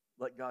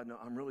let God know,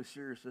 I'm really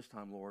serious this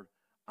time, Lord.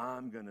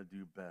 I'm going to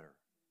do better.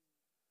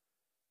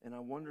 And I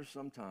wonder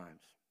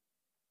sometimes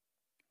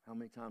how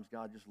many times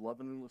God just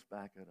lovingly looks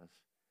back at us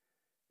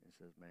and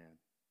says, man,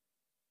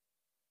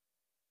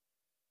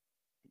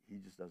 he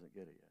just doesn't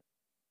get it yet.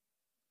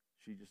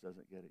 She just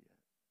doesn't get it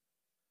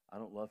yet. I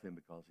don't love him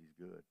because he's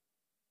good.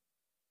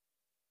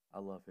 I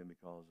love him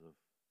because of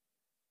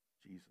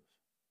Jesus.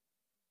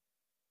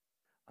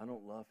 I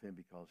don't love him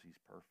because he's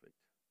perfect.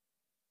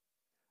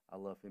 I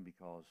love him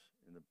because,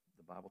 and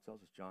the Bible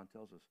tells us, John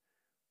tells us,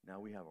 now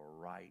we have a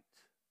right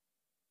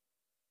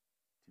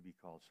to be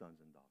called sons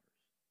and daughters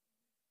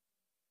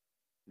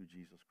through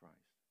Jesus Christ.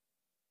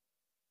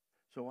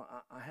 So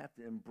I have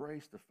to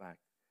embrace the fact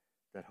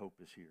that hope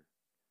is here.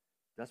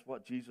 That's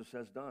what Jesus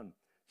has done.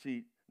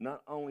 See,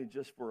 not only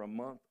just for a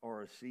month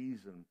or a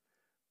season,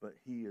 but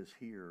he is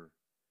here.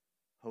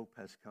 Hope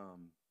has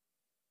come.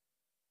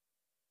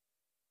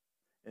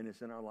 And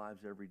it's in our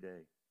lives every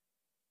day.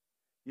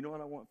 You know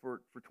what I want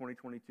for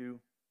 2022?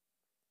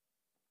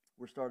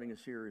 We're starting a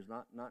series,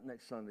 not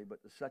next Sunday,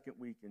 but the second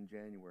week in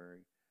January.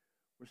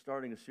 We're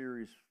starting a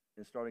series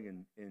and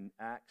starting in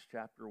Acts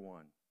chapter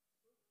 1.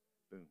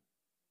 Boom.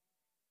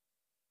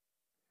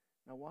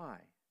 Now, why?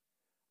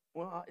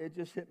 Well, it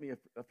just hit me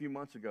a few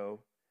months ago,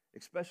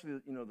 especially,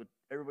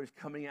 everybody's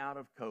coming out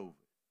of COVID.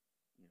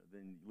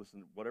 Then you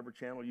listen to whatever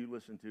channel you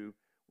listen to.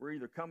 We're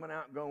either coming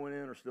out, going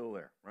in, or still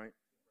there, right?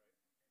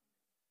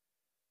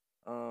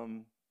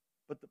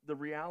 But the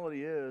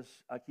reality is,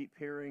 I keep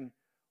hearing,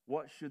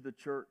 what should the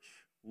church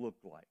look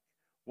like?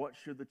 What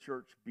should the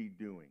church be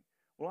doing?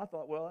 Well, I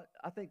thought,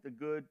 I think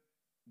the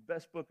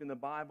best book in the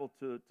Bible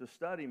to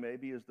study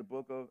maybe is the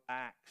book of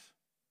Acts.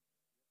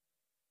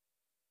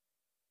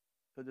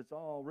 Because it's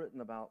all written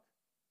about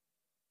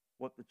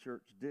what the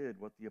church did,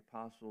 what the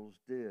apostles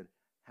did,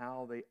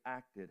 how they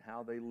acted,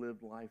 how they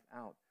lived life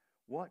out.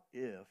 What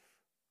if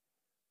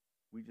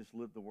we just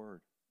lived the word?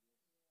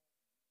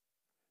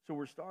 So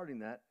we're starting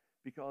that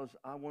because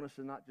I want us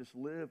to not just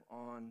live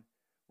on,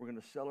 we're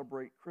going to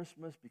celebrate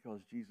Christmas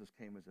because Jesus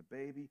came as a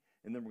baby,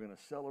 and then we're going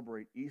to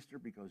celebrate Easter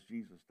because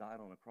Jesus died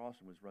on the cross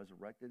and was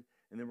resurrected,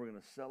 and then we're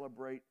going to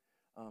celebrate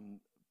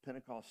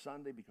Pentecost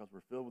Sunday because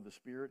we're filled with the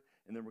Spirit,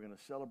 and then we're going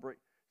to celebrate.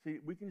 See,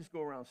 we can just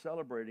go around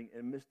celebrating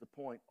and miss the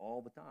point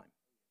all the time.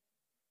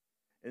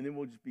 And then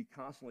we'll just be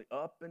constantly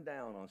up and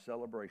down on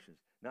celebrations.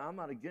 Now, I'm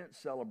not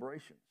against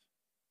celebrations.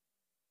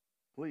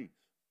 Please.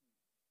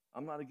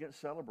 I'm not against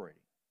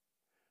celebrating.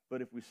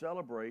 But if we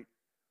celebrate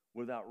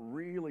without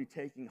really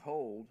taking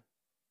hold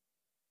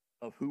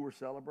of who we're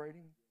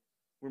celebrating,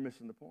 we're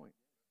missing the point.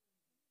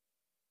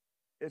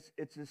 It's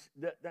just,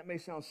 that may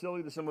sound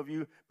silly to some of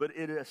you, but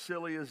it is as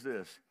silly as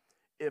this.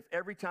 If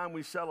every time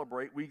we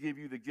celebrate, we give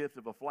you the gift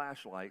of a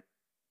flashlight,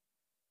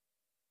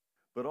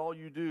 but all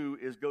you do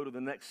is go to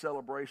the next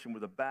celebration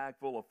with a bag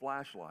full of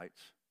flashlights,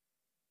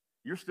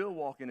 you're still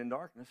walking in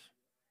darkness.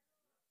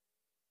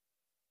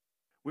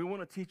 We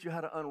want to teach you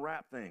how to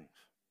unwrap things.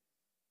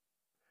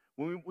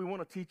 We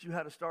want to teach you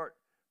how to start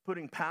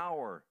putting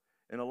power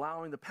and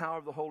allowing the power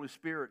of the Holy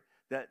Spirit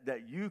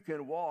that you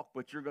can walk,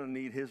 but you're going to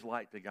need his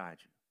light to guide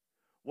you.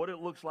 What it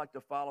looks like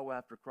to follow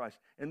after Christ.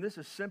 And this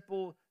is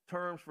simple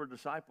terms for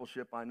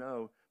discipleship, I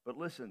know, but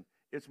listen,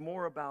 it's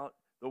more about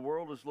the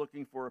world is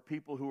looking for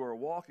people who are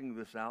walking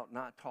this out,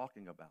 not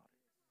talking about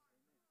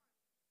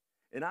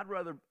it. And I'd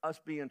rather us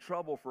be in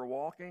trouble for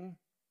walking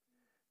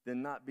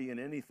than not be in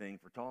anything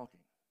for talking.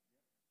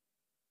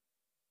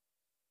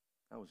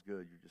 That was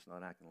good. You're just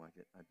not acting like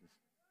it.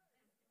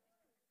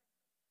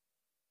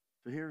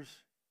 So here's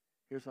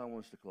how I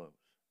want us to close.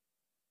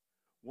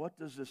 What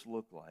does this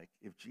look like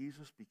if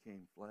Jesus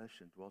became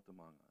flesh and dwelt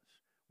among us?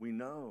 We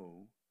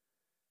know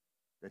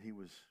that he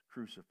was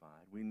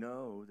crucified. We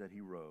know that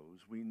he rose.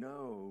 We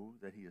know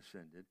that he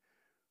ascended.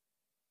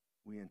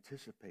 We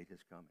anticipate his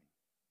coming.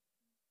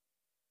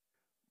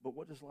 But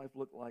what does life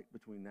look like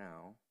between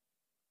now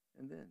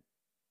and then?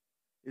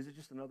 Is it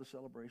just another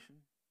celebration?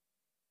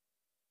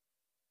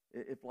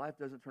 If life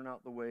doesn't turn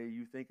out the way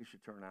you think it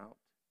should turn out,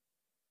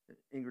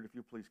 Ingrid, if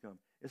you'll please come.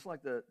 It's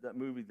like that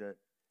movie that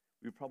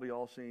we've probably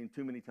all seen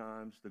too many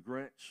times, The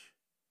Grinch.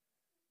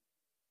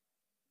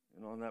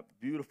 And on that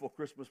beautiful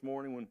Christmas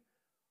morning when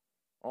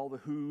all the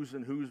Who's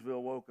in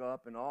Whoville woke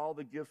up and all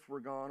the gifts were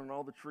gone and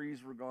all the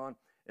trees were gone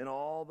and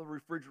all the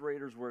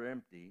refrigerators were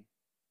empty,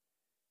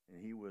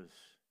 and he was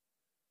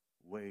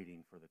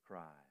waiting for the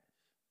cries.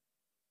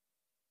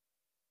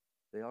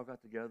 They all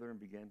got together and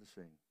began to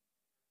sing.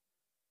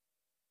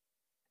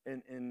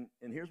 And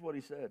here's what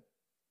he said.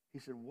 He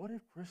said, what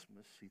if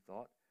Christmas, he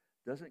thought,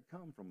 doesn't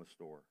come from a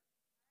store?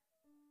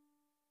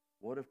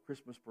 What if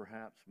Christmas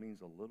perhaps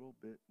means a little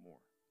bit more?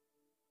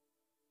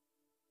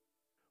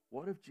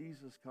 What if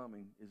Jesus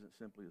coming isn't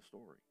simply a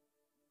story?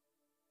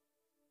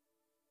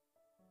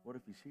 What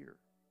if he's here?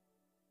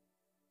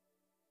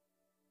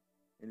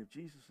 And if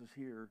Jesus is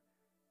here,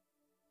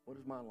 what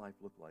does my life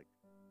look like?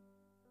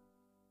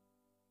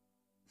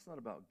 It's not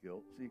about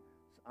guilt. See,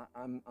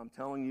 I'm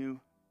telling you,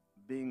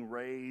 being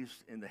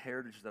raised in the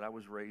heritage that I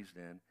was raised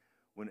in,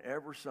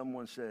 whenever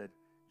someone said,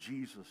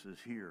 Jesus is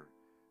here,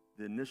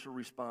 the initial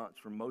response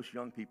from most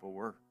young people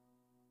were,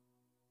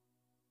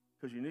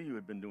 because you knew you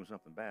had been doing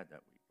something bad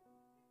that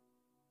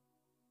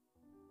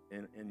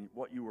week. And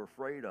what you were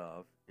afraid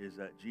of is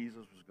that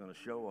Jesus was going to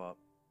show up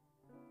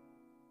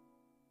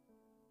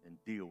and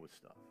deal with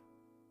stuff.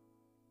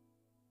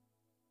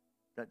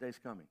 That day's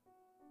coming.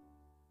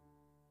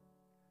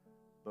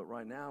 But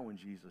right now, when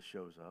Jesus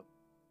shows up,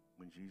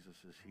 when Jesus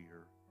is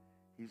here,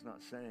 he's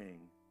not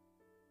saying,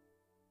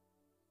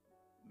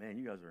 man,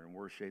 you guys are in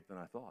worse shape than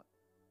I thought.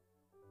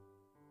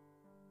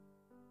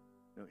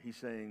 No, he's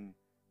saying,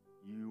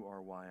 you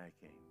are why I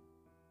came.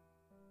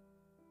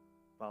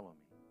 Follow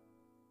me.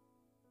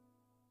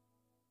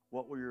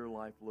 What will your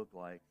life look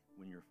like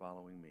when you're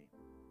following me?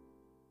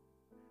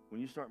 When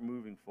you start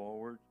moving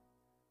forward,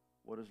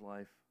 what does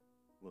life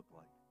look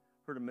like?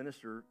 Heard a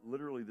minister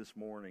literally this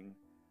morning,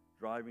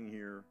 driving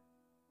here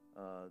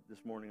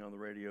this morning on the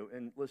radio.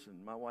 And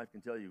listen, my wife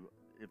can tell you,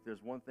 if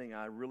there's one thing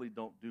I really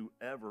don't do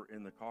ever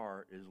in the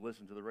car is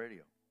listen to the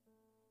radio.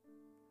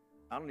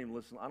 I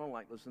don't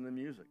like listening to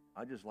music.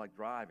 I just like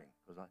driving,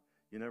 because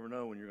you never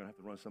know when you're going to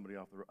have to run somebody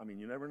off the road. I mean,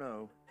 you never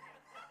know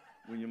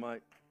when you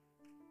might,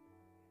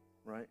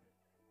 right?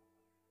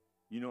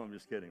 You know I'm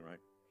just kidding, right?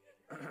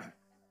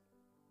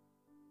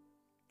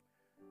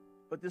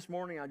 But this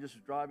morning I just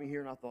was driving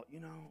here and I thought,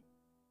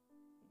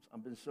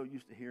 I've been so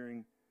used to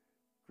hearing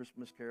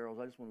Christmas carols.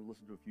 I just want to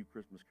listen to a few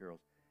Christmas carols.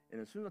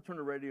 And as soon as I turned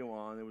the radio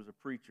on, there was a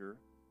preacher.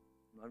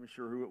 I'm not even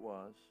sure who it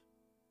was.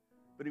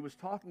 But he was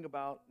talking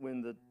about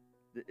when the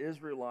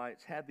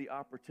Israelites had the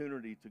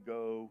opportunity to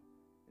go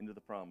into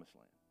the Promised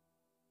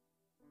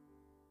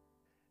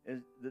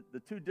Land. And the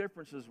two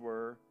differences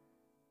were,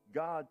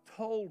 God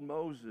told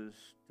Moses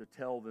to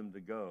tell them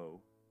to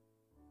go,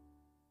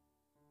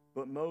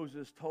 but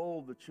Moses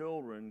told the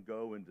children,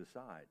 go and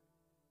decide.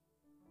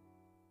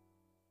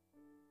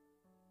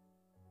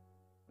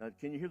 Now,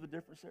 can you hear the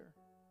difference there?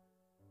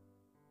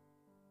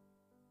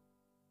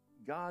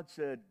 God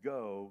said,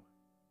 go.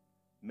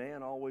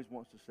 Man always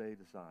wants to say,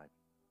 decide.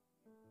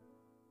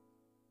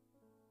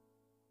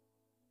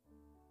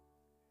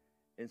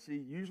 And see,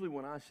 usually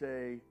when I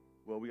say,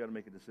 well, we got to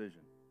make a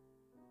decision,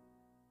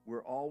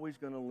 we're always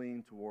going to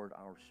lean toward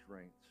our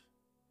strengths,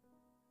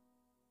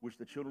 which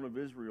the children of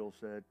Israel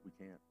said, we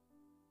can't.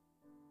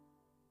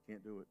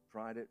 Can't do it.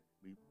 Tried it.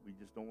 We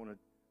just don't want to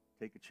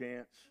take a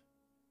chance.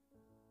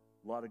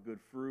 A lot of good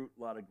fruit,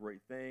 a lot of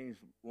great things,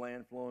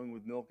 land flowing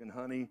with milk and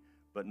honey,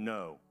 but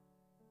no.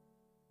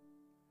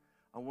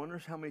 I wonder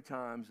how many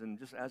times, and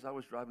just as I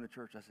was driving to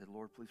church, I said,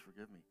 Lord, please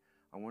forgive me.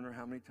 I wonder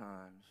how many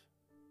times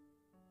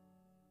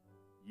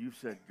you've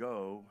said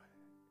go,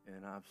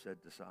 and I've said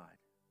decide.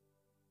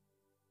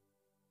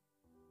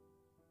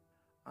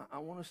 I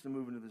want us to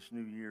move into this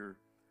new year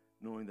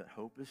knowing that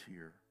hope is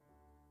here.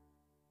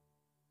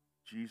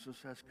 Jesus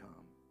has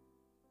come.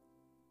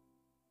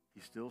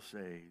 He still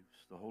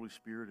saves. The Holy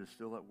Spirit is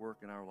still at work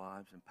in our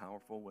lives in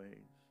powerful ways.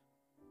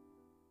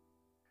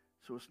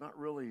 So it's not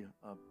really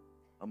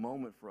a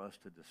moment for us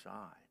to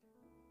decide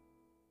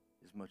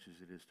as much as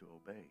it is to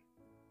obey.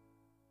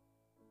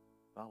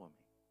 Follow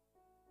me.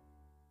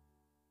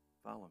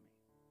 Follow me.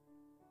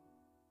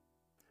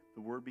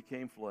 The Word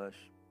became flesh.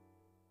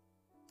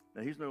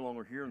 Now, he's no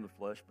longer here in the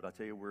flesh, but I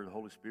tell you where the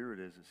Holy Spirit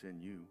is, it's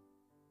in you.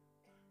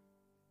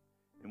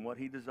 And what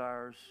he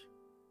desires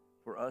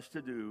for us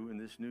to do in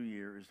this new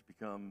year is to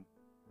become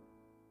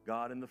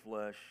God in the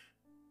flesh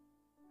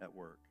at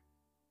work,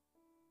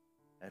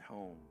 at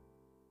home,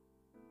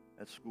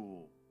 at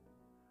school,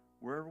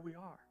 wherever we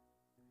are.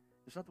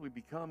 It's not that we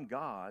become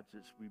gods,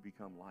 it's we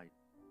become light.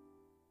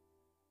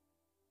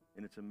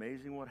 And it's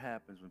amazing what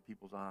happens when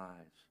people's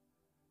eyes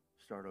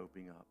start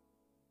opening up.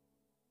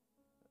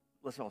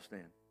 Let's all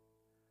stand.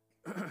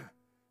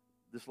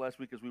 This last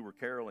week as we were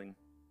caroling,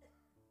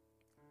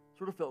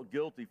 sort of felt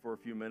guilty for a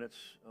few minutes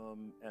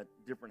at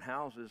different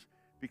houses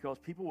because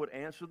people would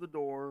answer the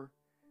door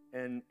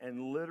and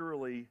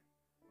literally,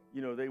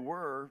 they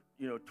were,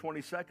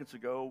 20 seconds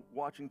ago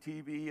watching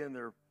TV in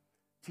their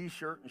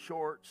T-shirt and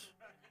shorts.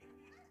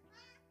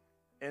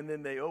 And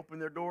then they open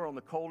their door on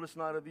the coldest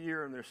night of the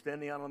year and they're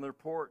standing out on their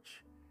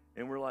porch.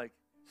 And we're like,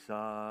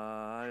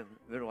 sigh.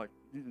 They're like,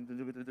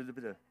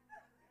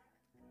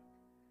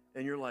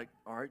 and you're like,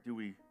 all right, do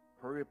we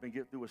hurry up and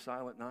get through a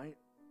silent night?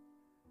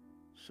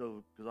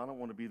 So, because I don't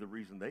want to be the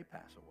reason they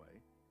pass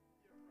away.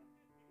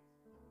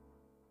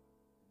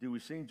 Do we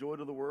sing Joy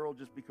to the World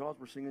just because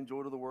we're singing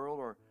Joy to the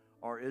World?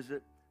 Or is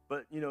it,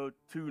 but,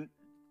 to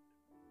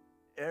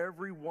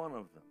every one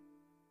of them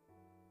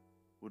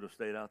would have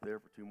stayed out there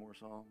for two more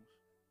songs.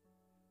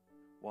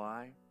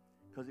 Why?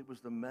 Because it was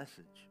the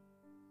message.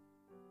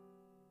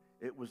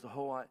 It was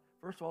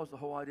first of all, it was the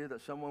whole idea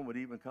that someone would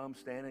even come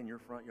stand in your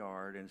front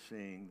yard and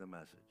sing the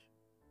message.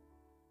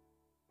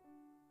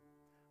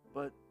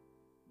 But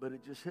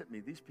it just hit me.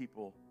 These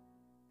people,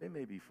 they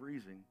may be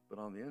freezing, but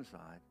on the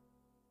inside,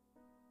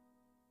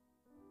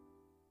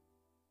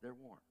 they're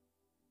warm.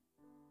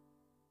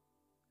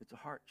 It's a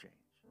heart change.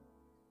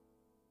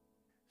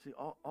 See,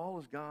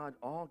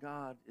 all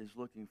God is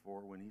looking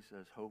for when he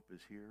says hope is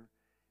here,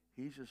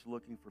 he's just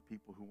looking for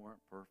people who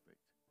aren't perfect.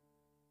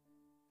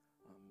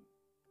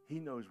 He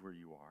knows where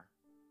you are.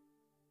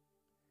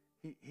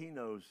 He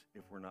knows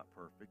if we're not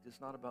perfect. It's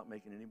not about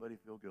making anybody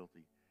feel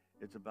guilty.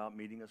 It's about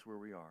meeting us where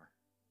we are.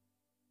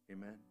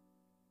 Amen?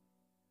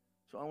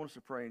 So I want us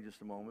to pray in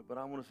just a moment, but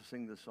I want us to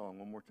sing this song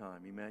one more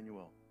time.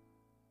 Emmanuel.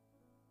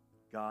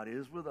 God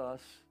is with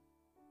us,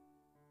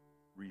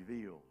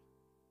 revealed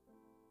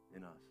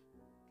in us.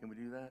 Can we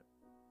do that?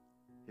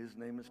 His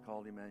name is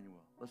called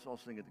Emmanuel. Let's all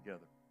sing it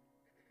together.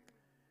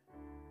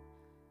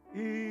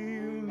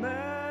 Emmanuel.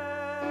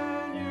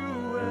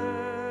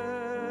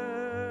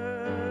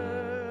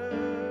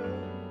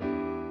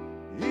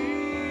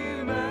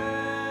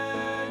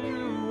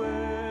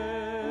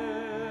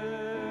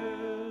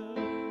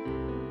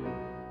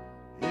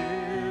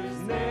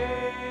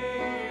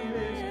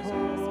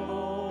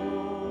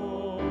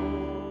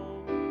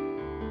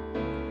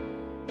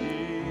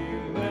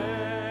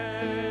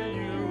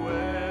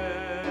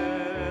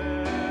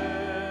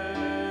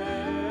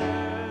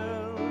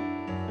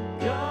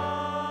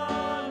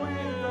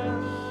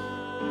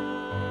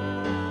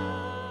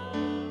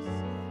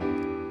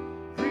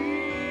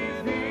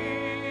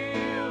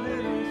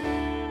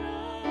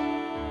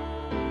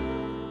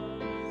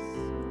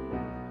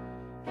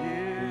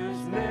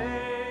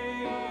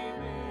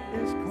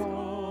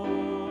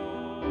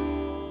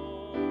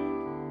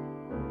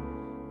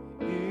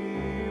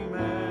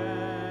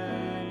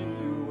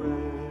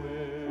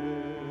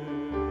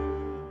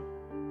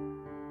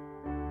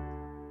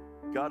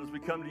 God, as we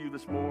come to you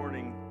this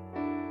morning,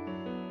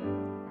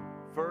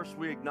 first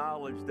we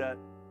acknowledge that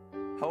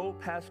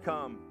hope has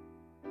come.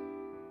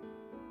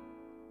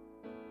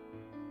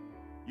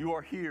 You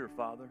are here,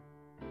 Father.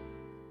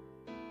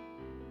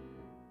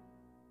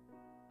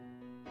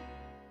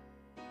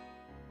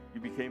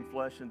 You became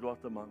flesh and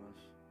dwelt among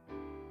us.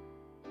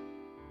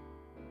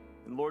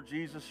 And Lord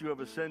Jesus, you have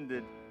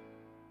ascended,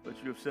 but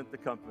you have sent the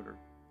Comforter.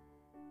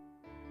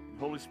 And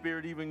Holy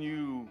Spirit, even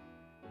you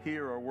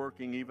here are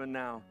working even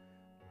now.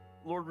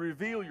 Lord,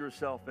 reveal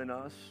yourself in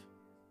us.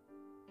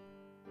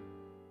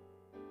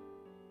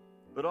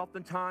 But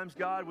oftentimes,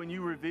 God, when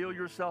you reveal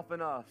yourself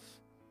in us,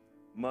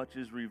 much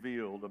is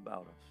revealed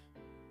about us.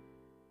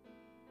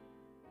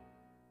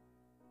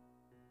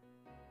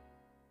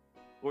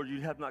 Lord,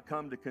 you have not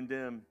come to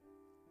condemn,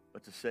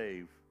 but to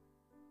save.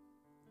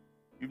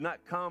 You've not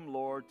come,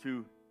 Lord,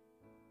 to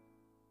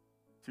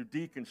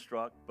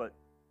deconstruct, but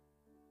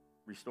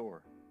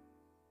restore.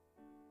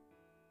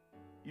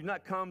 You've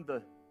not come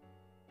to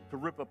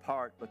rip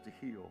apart, but to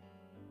heal.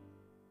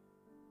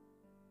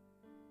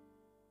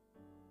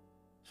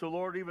 So,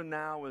 Lord, even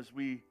now as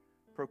we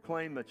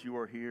proclaim that you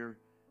are here,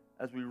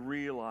 as we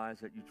realize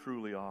that you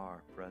truly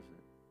are present,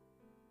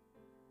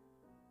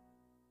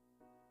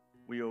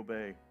 we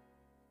obey.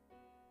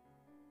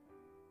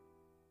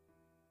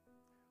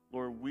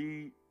 Lord,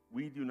 we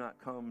do not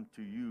come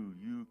to you.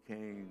 You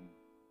came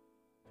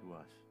to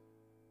us.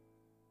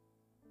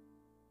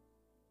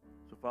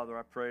 So, Father,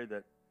 I pray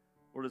that,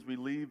 Lord, as we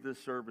leave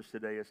this service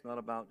today, it's not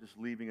about just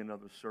leaving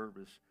another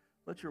service.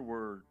 Let your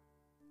word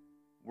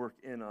work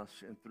in us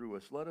and through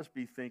us. Let us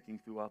be thinking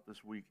throughout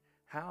this week,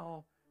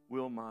 how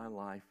will my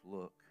life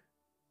look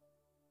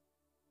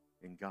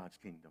in God's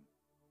kingdom?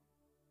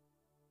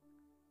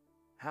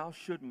 How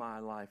should my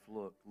life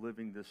look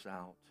living this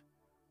out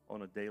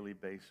on a daily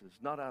basis?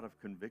 Not out of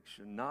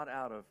conviction, not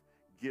out of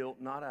guilt,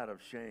 not out of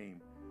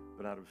shame,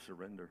 but out of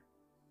surrender.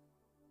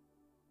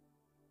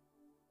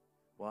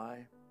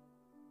 Why?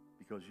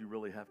 Because you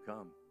really have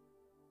come.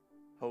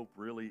 Hope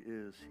really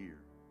is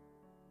here.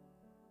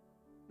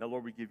 Now,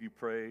 Lord, we give you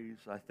praise.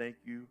 I thank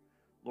you.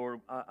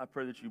 Lord, I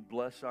pray that you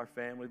bless our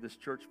family, this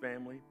church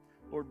family.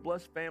 Lord,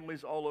 bless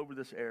families all over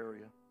this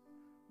area.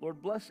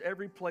 Lord, bless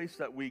every place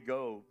that we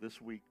go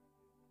this week.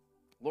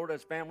 Lord,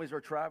 as families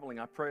are traveling,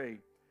 I pray,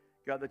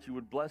 God, that you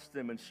would bless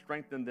them and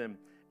strengthen them.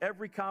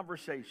 Every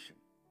conversation,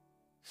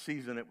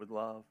 season it with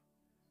love,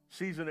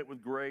 season it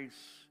with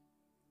grace.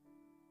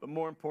 But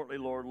more importantly,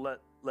 Lord, let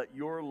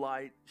your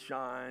light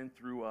shine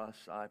through us,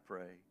 I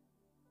pray.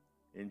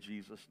 In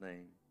Jesus'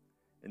 name.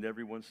 And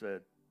everyone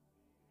said,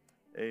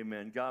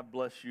 amen. God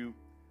bless you.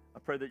 I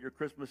pray that your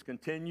Christmas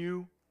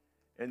continue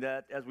and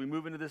that as we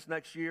move into this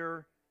next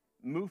year,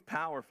 move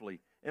powerfully.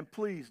 And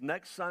please,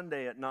 next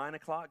Sunday at 9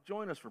 o'clock,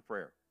 join us for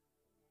prayer.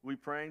 We'll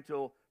be praying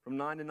till from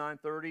 9 to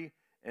 9:30,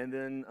 and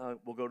then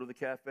we'll go to the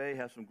cafe,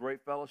 have some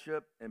great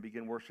fellowship, and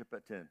begin worship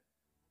at 10.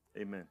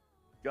 Amen.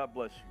 God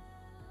bless you.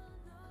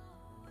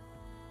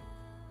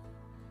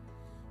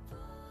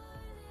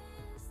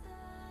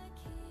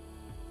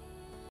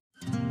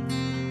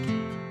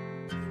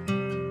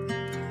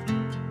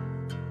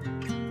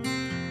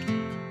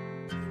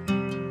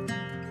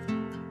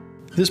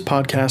 This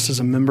podcast is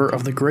a member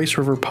of the Grace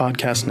River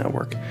Podcast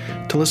Network.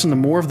 To listen to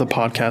more of the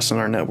podcasts in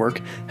our network,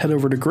 head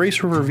over to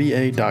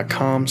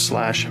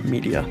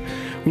graceriverva.com/media.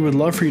 We would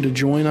love for you to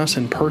join us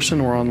in person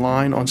or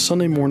online on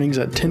Sunday mornings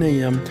at 10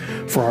 a.m.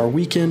 for our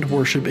weekend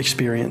worship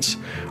experience.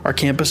 Our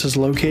campus is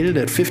located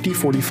at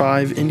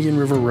 5045 Indian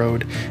River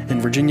Road in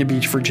Virginia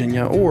Beach,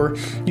 Virginia, or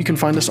you can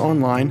find us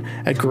online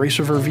at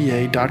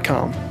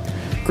graceriverva.com.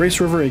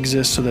 Grace River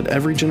exists so that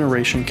every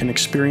generation can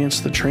experience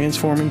the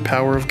transforming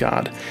power of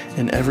God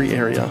in every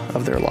area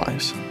of their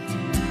lives.